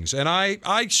handle things. And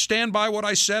I stand by what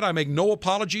I said. I make no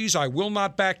apologies. I will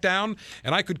not back down.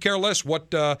 And I could care less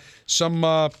what some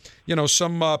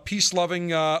peace-loving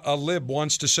lib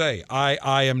wants to say.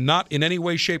 I am not in any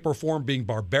way, shape, or form being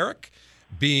barbaric,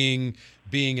 being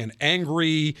an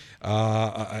angry,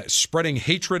 spreading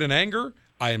hatred and anger.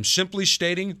 I am simply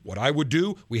stating what I would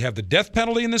do. We have the death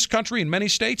penalty in this country in many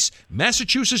states.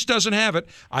 Massachusetts doesn't have it.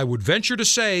 I would venture to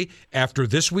say, after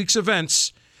this week's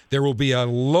events, there will be a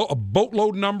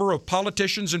boatload number of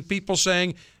politicians and people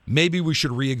saying, maybe we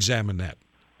should re-examine that.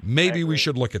 Maybe we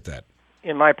should look at that.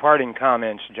 In my parting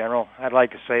comments, General, I'd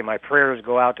like to say my prayers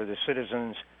go out to the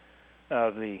citizens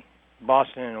of the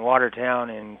Boston and Watertown,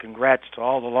 and congrats to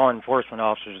all the law enforcement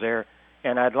officers there.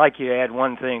 And I'd like you to add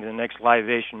one thing to the next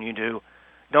libation you do.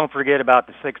 Don't forget about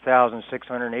the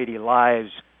 6,680 lives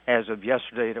as of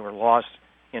yesterday that were lost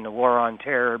in the war on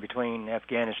terror between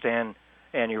Afghanistan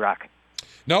and Iraq.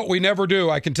 No, we never do.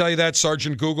 I can tell you that,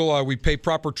 Sergeant Google. We pay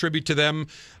proper tribute to them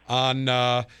on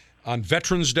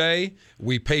Veterans Day.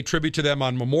 We pay tribute to them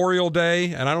on Memorial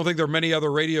Day, and I don't think there are many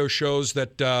other radio shows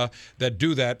that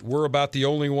do that. We're about the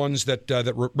only ones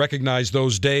that recognize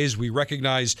those days. We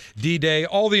recognize D-Day,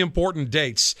 all the important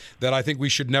dates that I think we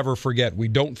should never forget. We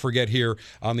don't forget here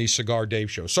on the Cigar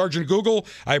Dave Show. Sergeant Google,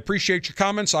 I appreciate your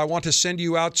comments. I want to send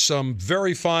you out some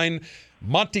very fine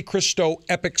Monte Cristo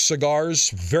Epic cigars,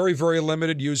 very, very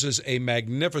limited, uses a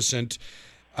magnificent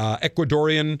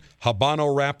Ecuadorian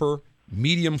Habano wrapper,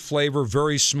 medium flavor,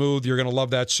 very smooth. You're going to love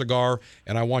that cigar,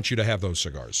 and I want you to have those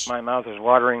cigars. My mouth is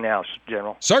watering now,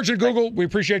 General. Sergeant Google, we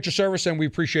appreciate your service, and we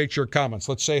appreciate your comments.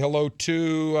 Let's say hello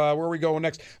to, where are we going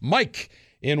next? Mike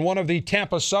in one of the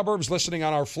Tampa suburbs, listening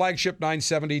on our flagship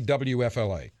 970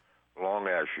 WFLA. Long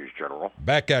Ashes, General.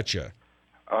 Back at you.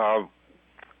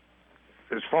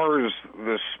 As far as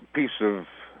this piece of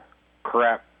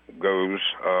crap goes,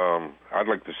 I'd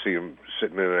like to see him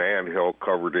sitting in an anthill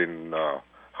covered in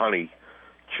honey,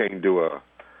 chained to a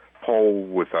pole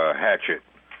with a hatchet.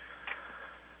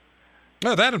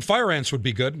 No, that and fire ants would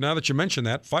be good. Now that you mention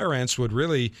that, fire ants would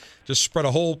really just spread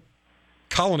a whole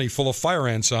colony full of fire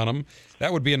ants on them.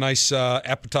 That would be a nice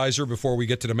appetizer before we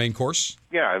get to the main course.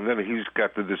 Yeah, and then he's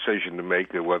got the decision to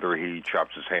make of whether he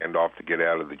chops his hand off to get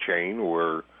out of the chain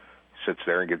or sits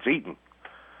there and gets eaten.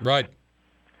 Right.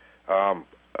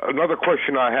 Another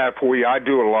question I have for you, I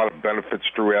do a lot of benefits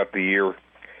throughout the year,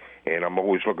 and I'm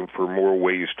always looking for more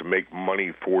ways to make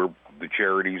money for the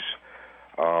charities.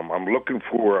 I'm looking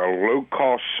for a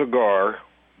low-cost cigar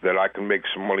that I can make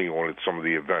some money on at some of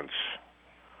the events.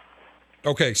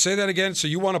 Okay, say that again. So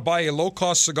you want to buy a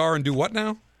low-cost cigar and do what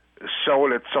now? Sell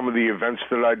it at some of the events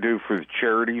that I do for the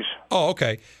charities. Oh,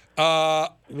 okay.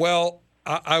 Well,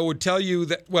 I would tell you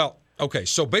that, okay,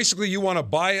 so basically you want to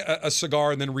buy a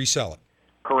cigar and then resell it.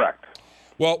 Correct.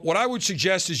 Well, what I would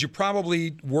suggest is you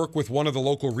probably work with one of the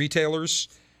local retailers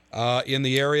in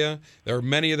the area. There are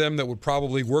many of them that would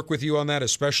probably work with you on that,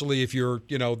 especially if you're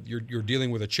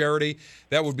dealing with a charity.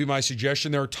 That would be my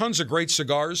suggestion. There are tons of great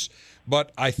cigars,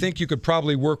 but I think you could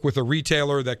probably work with a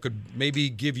retailer that could maybe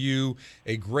give you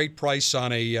a great price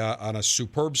on a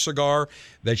superb cigar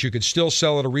that you could still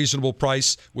sell at a reasonable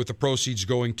price with the proceeds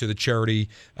going to the charity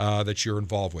that you're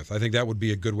involved with. I think that would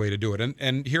be a good way to do it.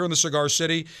 And here in the Cigar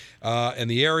City, in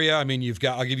the area, I mean,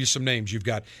 I'll give you some names. You've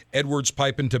got Edwards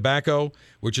Pipe and Tobacco,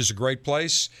 which is a great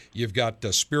place. You've got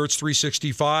Spirits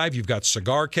 365. You've got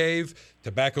Cigar Cave,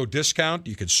 Tobacco Discount.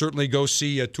 You could certainly go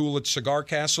see Tool at Cigar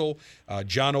Castle,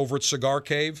 John over at Cigar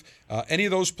Cave. Any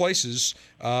of those places,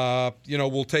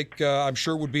 we'll take, I'm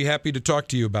sure would be happy to talk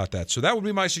to you about that. So that would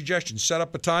be my suggestion. Set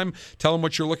up a time, tell them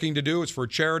what you're looking to do. It's for a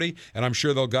charity, and I'm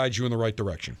sure they'll guide you in the right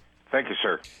direction. Thank you,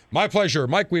 sir. My pleasure.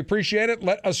 Mike, we appreciate it.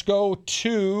 Let us go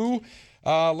to,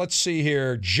 let's see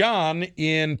here, John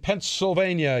in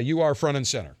Pennsylvania. You are front and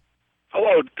center.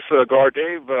 Hello, Cigar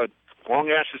Dave. Long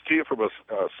ashes to you from a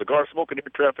cigar smoking air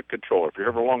traffic controller. If you're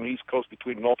ever along the East Coast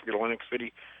between Norfolk and Atlantic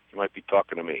City, you might be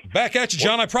talking to me. Back at you,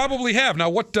 John. I probably have. Now,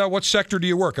 what sector do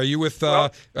you work? Are you with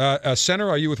Center?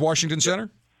 Are you with Washington Center?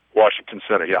 Washington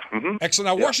Center, yeah. Mm-hmm.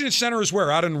 Excellent. Now, Washington Center is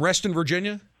where? Out in Reston,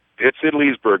 Virginia? It's in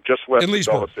Leesburg, just west of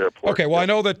Dulles Airport. Okay, well, I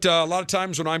know that a lot of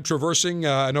times when I'm traversing,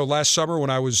 I know last summer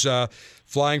when I was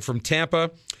flying from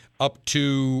Tampa up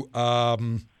to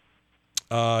the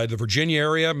Virginia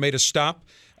area, made a stop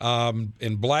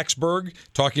in Blacksburg,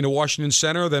 talking to Washington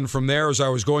Center. Then from there, as I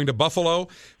was going to Buffalo,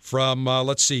 from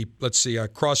let's see,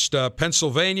 crossed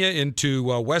Pennsylvania into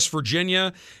West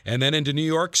Virginia, and then into New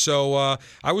York. So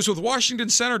I was with Washington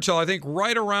Center till I think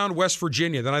right around West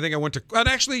Virginia. Then I think I went to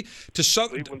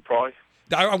Cleveland, probably.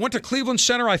 I went to Cleveland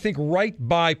Center, I think, right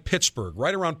by Pittsburgh,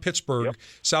 right around Pittsburgh,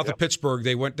 south of Pittsburgh.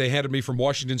 They handed me from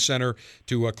Washington Center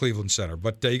to Cleveland Center.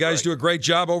 But you guys do a great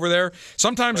job over there.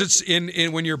 Sometimes it's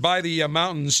in when you're by the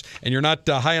mountains and you're not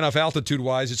high enough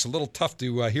altitude-wise, it's a little tough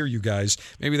to hear you guys.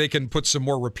 Maybe they can put some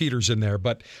more repeaters in there.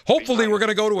 But hopefully we're going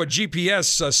to go to a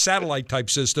GPS satellite-type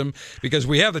system because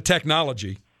we have the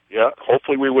technology. Yeah,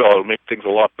 hopefully we will. It'll make things a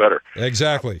lot better.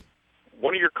 Exactly.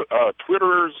 One of your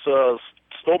Twitterers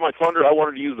stole my thunder. I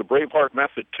wanted to use the Braveheart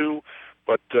method too,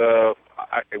 but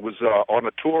it was on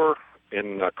a tour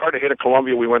in Cartagena,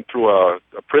 Colombia. We went through a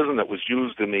prison that was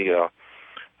used in the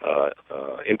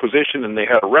Inquisition, and they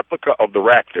had a replica of the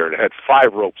rack there. It had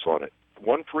 5 ropes on it.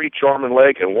 one for each arm and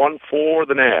leg and one for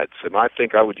the nads. And I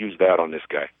think I would use that on this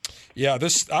guy. Yeah,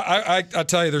 I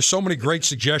tell you, there's so many great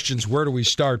suggestions. Where do we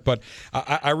start? But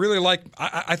I really like.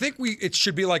 I think it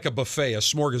should be like a buffet, a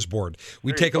smorgasbord.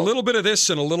 We take a little bit of this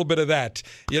and a little bit of that.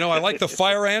 You know, I like the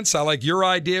fire ants. I like your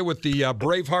idea with the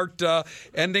Braveheart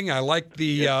ending. I like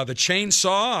the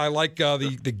chainsaw. I like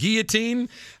the guillotine.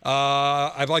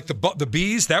 I like the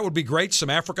bees. That would be great. Some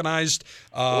Africanized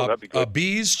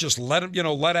bees. Just let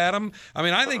at them. I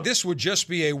mean, I think this would just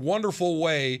be a wonderful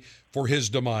way for his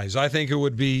demise. I think it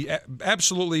would be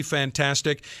absolutely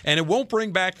fantastic, and it won't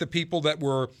bring back the people that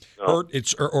were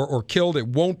hurt or killed. It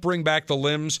won't bring back the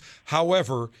limbs.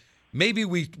 However, maybe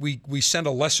we send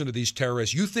a lesson to these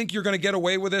terrorists. You think you're going to get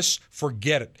away with this?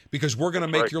 Forget it, because we're going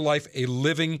to make your life a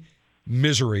living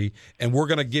misery, and we're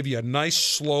going to give you a nice,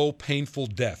 slow, painful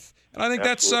death. And I think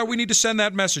that's we need to send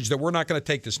that message that we're not going to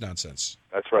take this nonsense.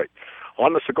 That's right.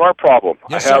 On the cigar problem,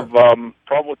 yes, I have problem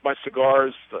with my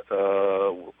cigars.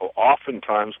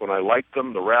 Oftentimes, when I light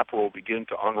them, the wrapper will begin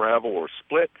to unravel or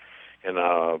split. And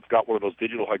I've got one of those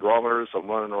digital hygrometers. I'm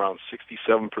running around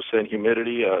 67%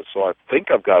 humidity, so I think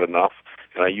I've got enough.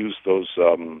 And I use those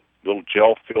little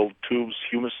gel-filled tubes,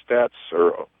 humidistats,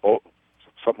 or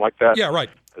something like that. Yeah, right.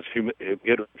 As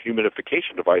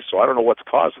humidification device. So I don't know what's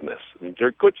causing this. I mean,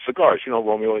 they're good cigars,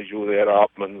 Romeo and Juliet,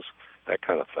 Altmans, that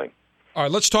kind of thing. All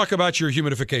right, let's talk about your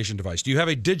humidification device. Do you have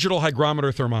a digital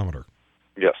hygrometer thermometer?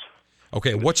 Yes.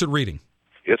 Okay, what's it reading?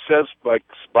 It says like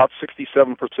about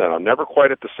 67%. I'm never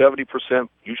quite at the 70%,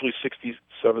 usually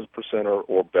 67%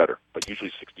 or better, but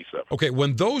usually 67. Okay,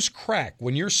 when those crack,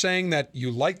 when you're saying that you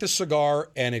light the cigar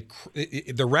and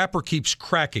the wrapper keeps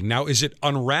cracking, now is it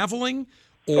unraveling?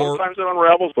 Or sometimes it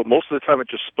unravels, but most of the time it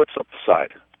just splits up the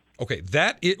side. Okay,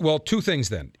 well, two things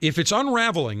then. If it's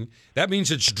unraveling, that means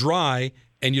it's dry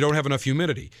and you don't have enough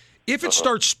humidity. If it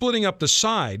starts splitting up the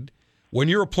side, when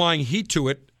you're applying heat to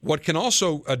it, what can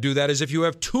also do that is if you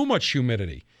have too much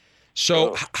humidity.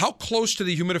 So how close to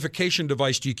the humidification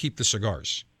device do you keep the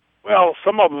cigars? Well,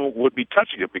 some of them would be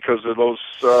touching it because of those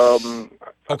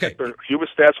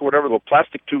humidistats or whatever, the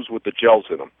plastic tubes with the gels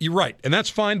in them. You're right, and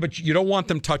that's fine, but you don't want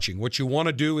them touching. What you want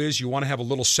to do is you want to have a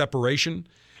little separation.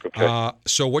 Okay.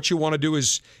 So what you want to do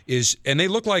is, and they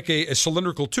look like a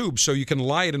cylindrical tube, so you can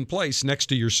lie it in place next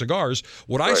to your cigars.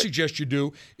 What I suggest you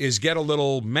do is get a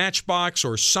little matchbox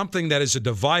or something that is a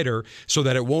divider so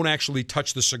that it won't actually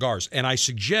touch the cigars. And I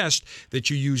suggest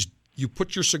that you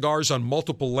put your cigars on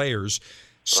multiple layers,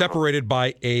 separated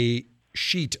by a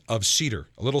sheet of cedar,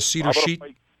 a little cedar sheet.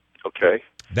 Okay.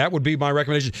 That would be my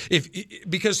recommendation.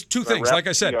 Because two things, like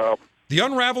I said. The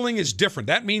unraveling is different.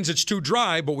 That means it's too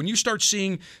dry, but when you start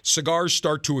seeing cigars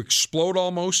start to explode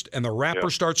almost and the wrapper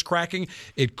starts cracking,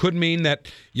 it could mean that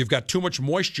you've got too much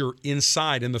moisture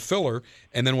inside in the filler,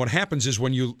 and then what happens is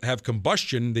when you have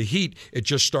combustion, the heat, it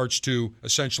just starts to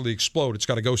essentially explode. It's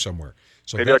got to go somewhere.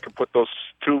 So maybe I could put those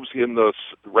tubes in the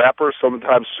wrapper.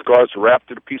 Sometimes cigars are wrapped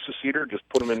in a piece of cedar. Just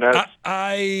put them in that.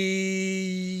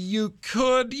 You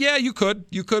could. Yeah, you could.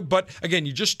 You could. But again,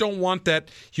 you just don't want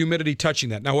that humidity touching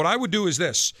that. Now, what I would do is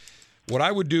this. What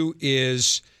I would do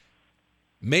is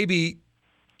maybe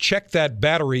check that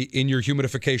battery in your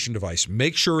humidification device.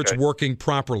 Make sure it's working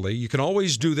properly. You can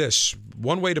always do this.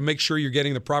 One way to make sure you're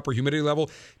getting the proper humidity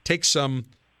level, take some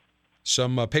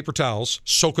paper towels,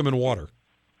 soak them in water.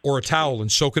 Or a towel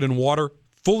and soak it in water,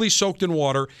 fully soaked in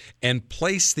water, and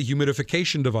place the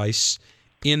humidification device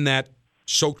in that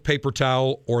soaked paper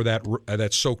towel or that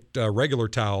soaked regular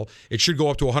towel. It should go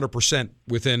up to 100%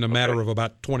 within a matter of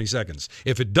about 20 seconds.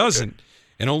 If it doesn't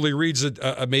and only reads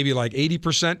maybe like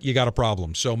 80%, you got a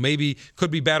problem. So maybe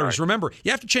could be batteries. Remember, you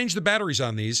have to change the batteries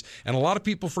on these, and a lot of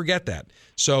people forget that.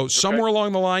 So somewhere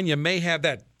along the line, you may have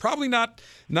that. Probably not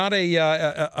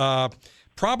a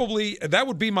Probably, that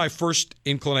would be my first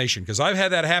inclination, because I've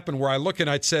had that happen where I look and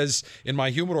it says in my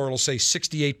humidor, it'll say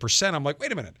 68%. I'm like,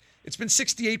 wait a minute, it's been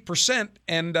 68%,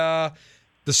 and the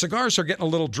cigars are getting a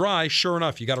little dry. Sure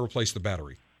enough, you got to replace the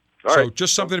battery. So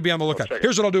just something to be on the lookout.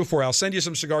 Here's what I'll do for you. I'll send you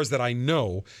some cigars that I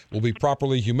know will be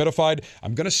properly humidified.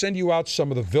 I'm going to send you out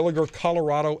some of the Villiger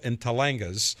Colorado and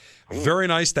Talangas. Very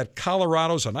nice. That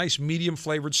Colorado's a nice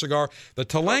medium-flavored cigar. The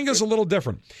Talanga's a little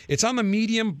different. It's on the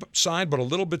medium side, but a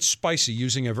little bit spicy,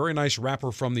 using a very nice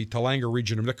wrapper from the Talanga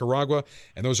region of Nicaragua,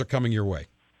 and those are coming your way.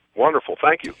 Wonderful.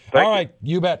 Thank you. All right.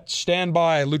 You bet. Stand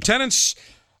by. Lieutenants,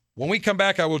 when we come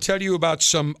back, I will tell you about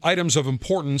some items of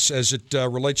importance as it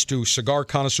relates to cigar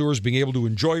connoisseurs being able to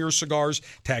enjoy your cigars,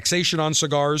 taxation on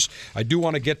cigars. I do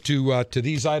want to get to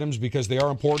these items because they are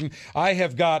important. I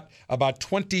have got about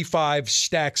 25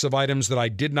 stacks of items that I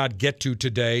did not get to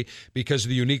today because of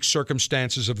the unique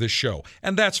circumstances of this show,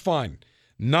 and that's fine.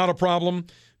 not a problem,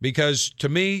 because to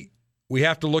me, we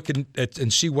have to look at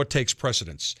and see what takes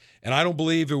precedence. And I don't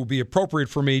believe it would be appropriate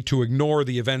for me to ignore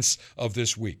the events of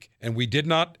this week. And we did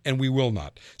not, and we will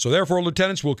not. So therefore,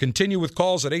 Lieutenants, we'll continue with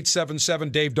calls at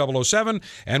 877-DAVE-007.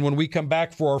 And when we come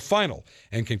back for our final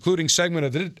and concluding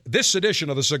segment of this edition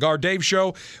of the Cigar Dave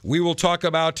Show, we will talk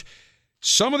about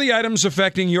some of the items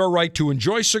affecting your right to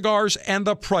enjoy cigars and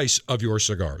the price of your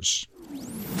cigars.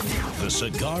 The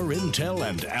Cigar Intel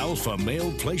and Alpha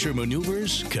Male Pleasure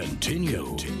Maneuvers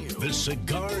continue. The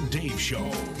Cigar Dave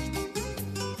Show.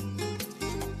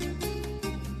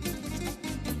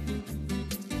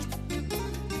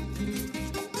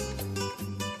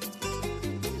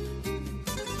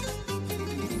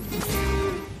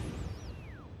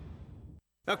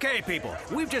 Okay, people,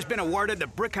 we've just been awarded the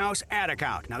Brickhouse Ad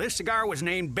Account. Now, this cigar was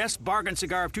named Best Bargain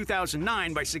Cigar of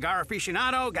 2009 by Cigar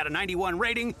Aficionado, got a 91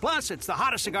 rating, plus it's the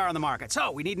hottest cigar on the market. So,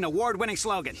 we need an award-winning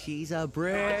slogan. She's a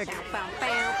brick.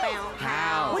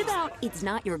 How? What about it's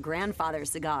not your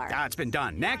grandfather's cigar? Ah, it's been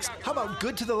done. Next. How about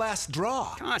good to the last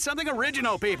draw? Something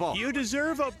original, people. You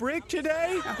deserve a brick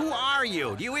today? Now, who are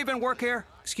you? Do you even work here?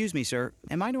 Excuse me, sir.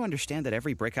 Am I to understand that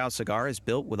every Brickhouse cigar is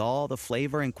built with all the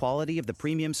flavor and quality of the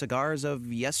premium cigars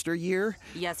of yesteryear?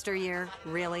 Yesteryear?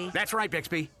 Really? That's right,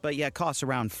 Bixby. But yet costs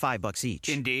around $5 each.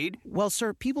 Indeed. Well,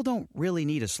 sir, people don't really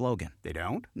need a slogan. They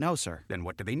don't? No, sir. Then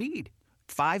what do they need?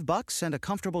 $5 and a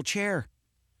comfortable chair.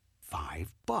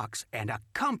 $5 and a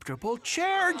comfortable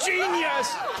chair.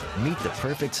 Genius! Meet the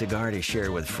perfect cigar to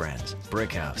share with friends.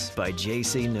 Brickhouse by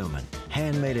J.C. Newman.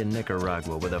 Handmade in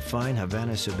Nicaragua with a fine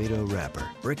Havana Subito wrapper.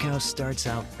 Brickhouse starts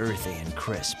out earthy and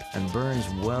crisp and burns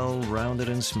well-rounded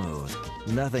and smooth.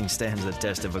 Nothing stands the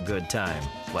test of a good time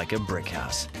like a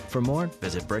Brickhouse. For more,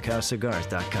 visit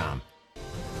BrickhouseCigars.com.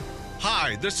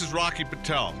 Hi, this is Rocky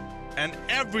Patel. And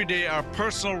every day our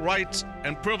personal rights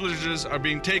and privileges are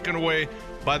being taken away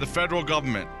by the federal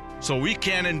government, so we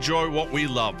can't enjoy what we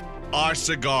love, our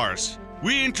cigars.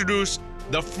 We introduced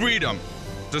the freedom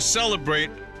to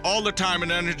celebrate all the time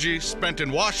and energy spent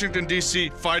in Washington, D.C.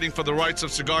 fighting for the rights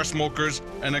of cigar smokers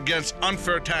and against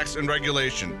unfair tax and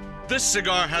regulation. This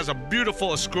cigar has a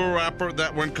beautiful Oscuro wrapper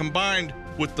that, when combined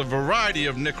with the variety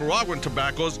of Nicaraguan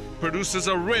tobaccos, produces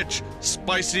a rich,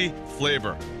 spicy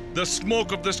flavor. The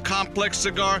smoke of this complex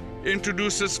cigar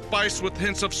introduces spice with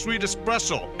hints of sweet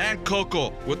espresso and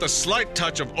cocoa, with a slight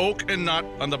touch of oak and nut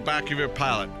on the back of your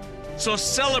palate. So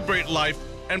celebrate life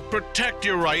and protect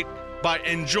your right by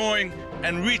enjoying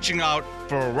and reaching out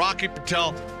for a Rocky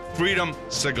Patel Freedom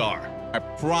cigar. I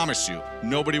promise you,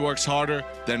 nobody works harder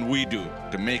than we do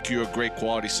to make you a great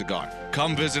quality cigar.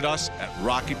 Come visit us at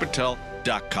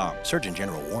RockyPatel.com. Surgeon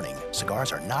General warning,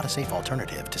 cigars are not a safe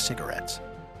alternative to cigarettes.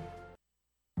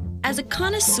 As a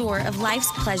connoisseur of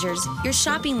life's pleasures, your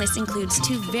shopping list includes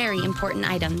two very important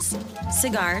items,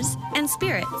 cigars and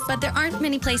spirits. But there aren't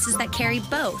many places that carry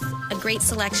both, a great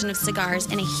selection of cigars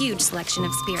and a huge selection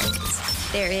of spirits.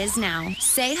 There is now.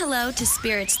 Say hello to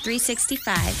Spirits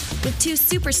 365 with two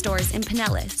superstores in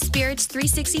Pinellas. Spirits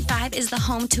 365 is the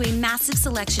home to a massive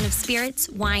selection of spirits,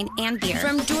 wine, and beer.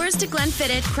 From Doors to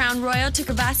Glenfiddich, Crown Royal to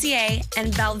Courvoisier,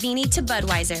 and Balvenie to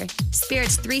Budweiser,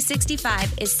 Spirits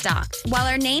 365 is stocked. While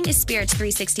our name is Spirits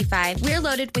 365, we're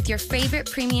loaded with your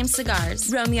favorite premium cigars.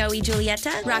 Romeo y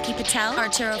Julieta, Rocky Patel,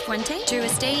 Arturo Fuente, Drew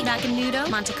Estate, Macanudo,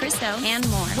 Monte Cristo, and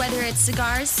more. Whether it's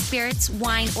cigars, spirits,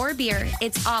 wine, or beer,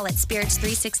 it's all at Spirits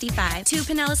 365. Two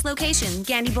Pinellas locations,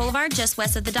 Gandy Boulevard just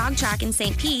west of the dog track in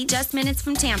St. Pete, just minutes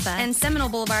from Tampa, and Seminole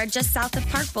Boulevard just south of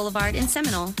Park Boulevard in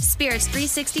Seminole. Spirits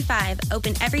 365,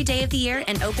 open every day of the year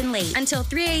and open late until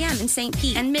 3 a.m. in St.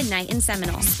 Pete and midnight in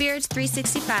Seminole. Spirits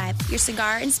 365, your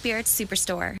cigar and spirits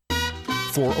superstore.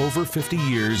 For over 50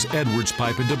 years, Edwards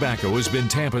Pipe and Tobacco has been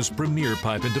Tampa's premier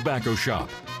pipe and tobacco shop.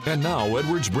 And now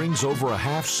Edwards brings over a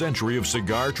half-century of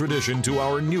cigar tradition to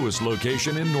our newest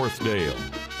location in Northdale.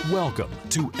 Welcome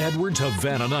to Edwards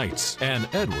Havana Nights, and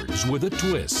Edwards with a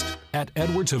twist. At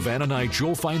Edwards Havana Nights,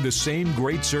 you'll find the same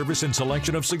great service and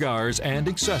selection of cigars and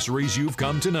accessories you've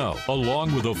come to know,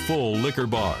 along with a full liquor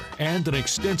bar and an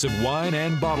extensive wine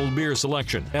and bottled beer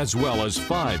selection, as well as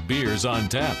 5 beers on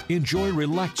tap. Enjoy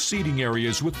relaxed seating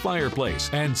areas with fireplace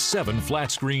and 7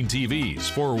 flat-screen TVs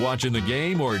for watching the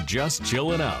game or just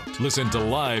chilling out. Listen to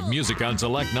live music on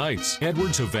select nights.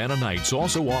 Edwards Havana Nights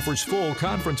also offers full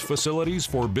conference facilities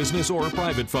for business or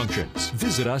private functions.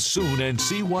 Visit us soon and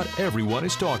see what everyone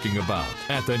is talking about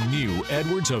at the new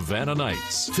Edwards Havana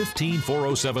Nights,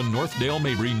 15407 North Dale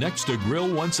Mabry, next to Grill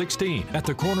 116 at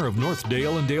the corner of North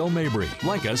Dale and Dale Mabry.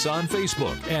 Like us on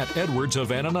Facebook at Edwards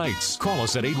Havana Nights. Call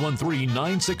us at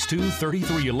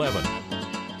 813-962-3311.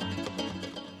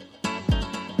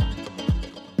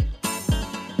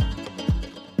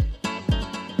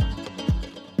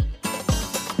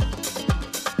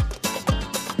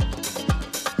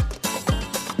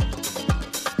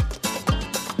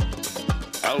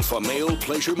 alpha male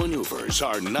pleasure maneuvers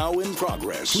are now in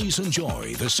progress. Please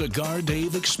enjoy the Cigar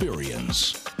Dave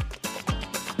experience.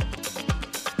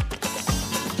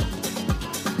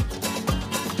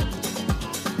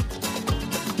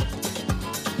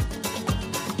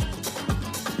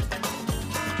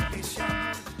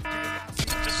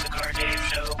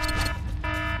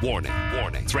 Warning,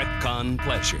 warning. ThreatCon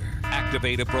Pleasure.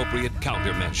 Activate appropriate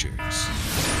countermeasures.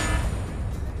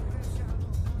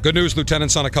 Good news,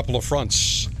 lieutenants, on a couple of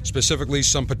fronts, specifically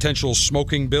some potential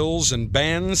smoking bills and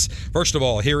bans. First of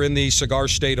all, here in the cigar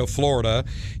state of Florida,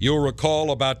 you'll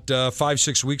recall about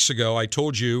 5-6 weeks ago, I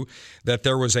told you that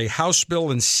there was a House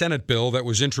bill and Senate bill that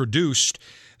was introduced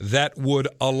that would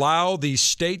allow the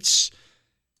state's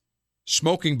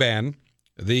smoking ban,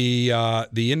 the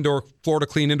Florida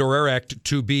Clean Indoor Air Act,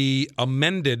 to be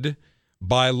amended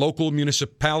by local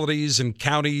municipalities and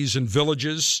counties and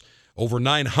villages, over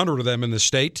 900 of them in the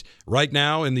state. Right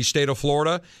now in the state of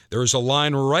Florida, there is a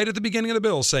line right at the beginning of the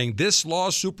bill saying this law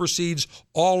supersedes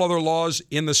all other laws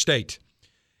in the state.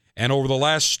 And over the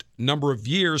last number of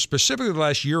years, specifically the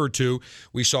last year or two,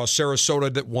 we saw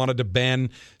Sarasota that wanted to ban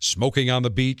smoking on the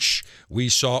beach. We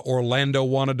saw Orlando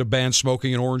wanted to ban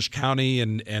smoking in Orange County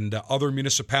and other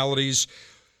municipalities.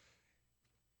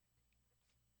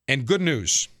 And good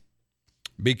news,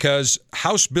 because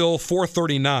House Bill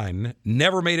 439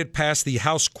 never made it past the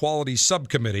House Quality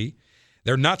Subcommittee.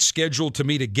 They're not scheduled to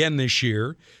meet again this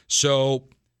year, so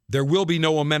there will be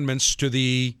no amendments to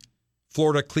the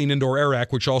Florida Clean Indoor Air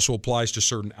Act, which also applies to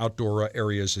certain outdoor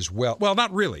areas as well. Well,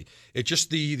 not really. It's just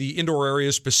the indoor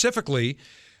areas, specifically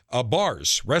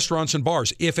bars, restaurants and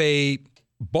bars. If a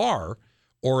bar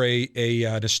or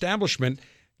an establishment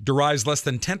derives less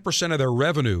than 10% of their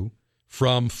revenue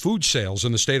from food sales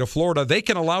in the state of Florida, they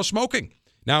can allow smoking.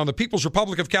 Now, in the People's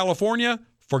Republic of California,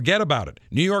 forget about it.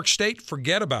 New York State,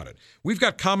 forget about it. We've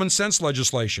got common sense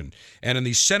legislation. And in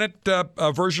the Senate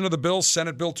version of the bill,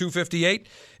 Senate Bill 258,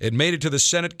 it made it to the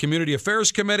Senate Community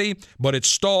Affairs Committee, but it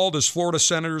stalled as Florida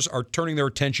senators are turning their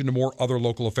attention to more other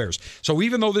local affairs. So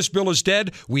even though this bill is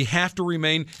dead, we have to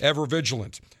remain ever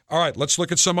vigilant. All right, let's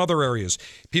look at some other areas.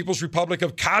 People's Republic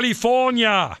of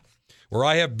California, where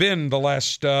I have been the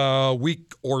last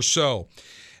week or so.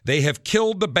 They have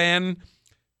killed the ban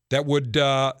that would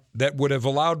have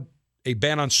allowed a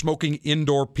ban on smoking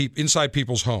inside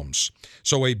people's homes.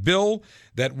 So a bill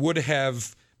that would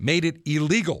have made it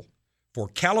illegal for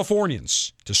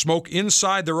Californians to smoke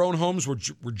inside their own homes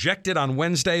was rejected on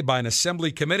Wednesday by an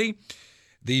assembly committee.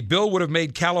 The bill would have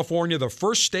made California the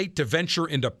first state to venture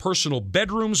into personal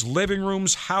bedrooms, living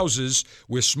rooms, houses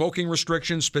with smoking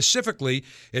restrictions. Specifically,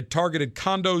 it targeted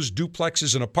condos,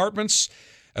 duplexes, and apartments.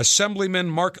 Assemblyman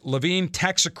Mark Levine,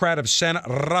 taxocrat of San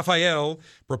Rafael,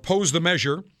 proposed the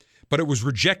measure, but it was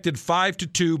rejected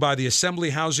 5-2 by the Assembly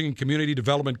Housing and Community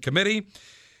Development Committee,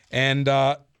 and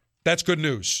that's good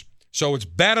news. So it's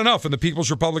bad enough in the People's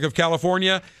Republic of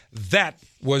California. That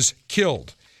was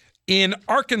killed. In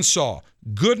Arkansas,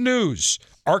 good news.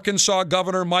 Arkansas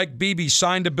Governor Mike Beebe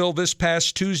signed a bill this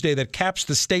past Tuesday that caps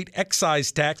the state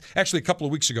excise tax. Actually, a couple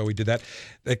of weeks ago he did that.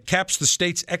 That caps the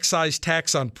state's excise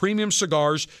tax on premium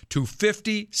cigars to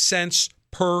 50 cents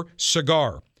per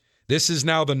cigar. This is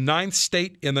now the 9th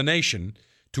state in the nation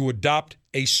to adopt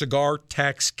a cigar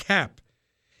tax cap.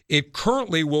 It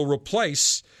currently will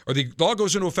replace, or the law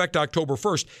goes into effect October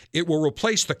 1st, it will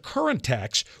replace the current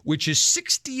tax, which is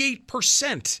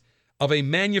 68% of a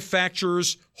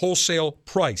manufacturer's wholesale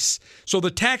price. So the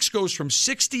tax goes from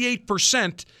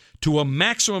 68% to a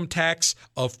maximum tax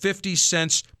of 50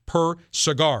 cents per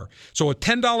cigar. So a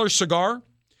 $10 cigar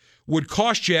would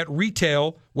cost you at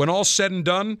retail, when all said and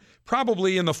done,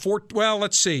 probably in the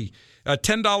a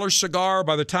 $10 cigar,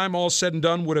 by the time all said and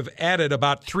done, would have added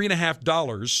about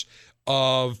 $3.50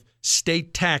 of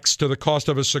state tax to the cost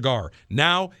of a cigar.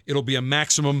 Now it'll be a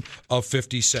maximum of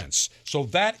 50 cents. So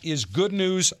that is good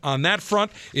news on that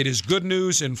front. It is good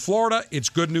news in Florida. It's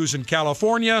good news in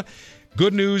California.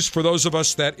 Good news for those of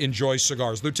us that enjoy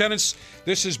cigars. Lieutenants,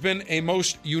 this has been a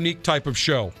most unique type of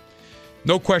show.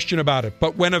 No question about it.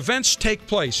 But when events take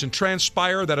place and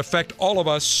transpire that affect all of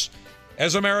us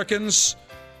as Americans,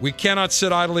 we cannot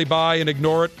sit idly by and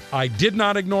ignore it. I did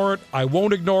not ignore it. I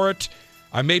won't ignore it.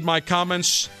 I made my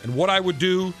comments and what I would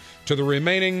do to the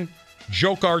remaining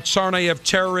Dzhokhar Tsarnaev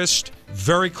terrorist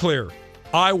very clear.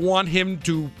 I want him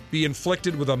to be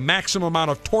inflicted with a maximum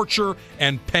amount of torture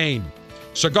and pain.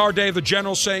 Cigar Dave, the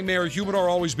General, saying, may our humidor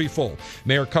always be full.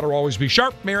 May our cutter always be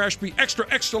sharp. May our ash be extra,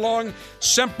 extra long.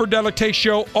 Semper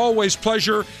Delectatio, always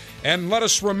pleasure. And let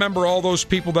us remember all those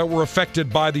people that were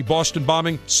affected by the Boston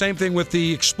bombing. Same thing with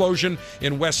the explosion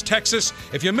in West Texas.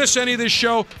 If you miss any of this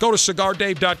show, go to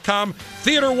CigarDave.com.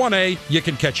 Theater 1A, you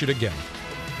can catch it again.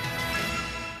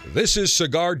 This is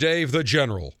Cigar Dave, the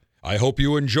General. I hope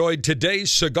you enjoyed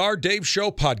today's Cigar Dave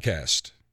Show podcast.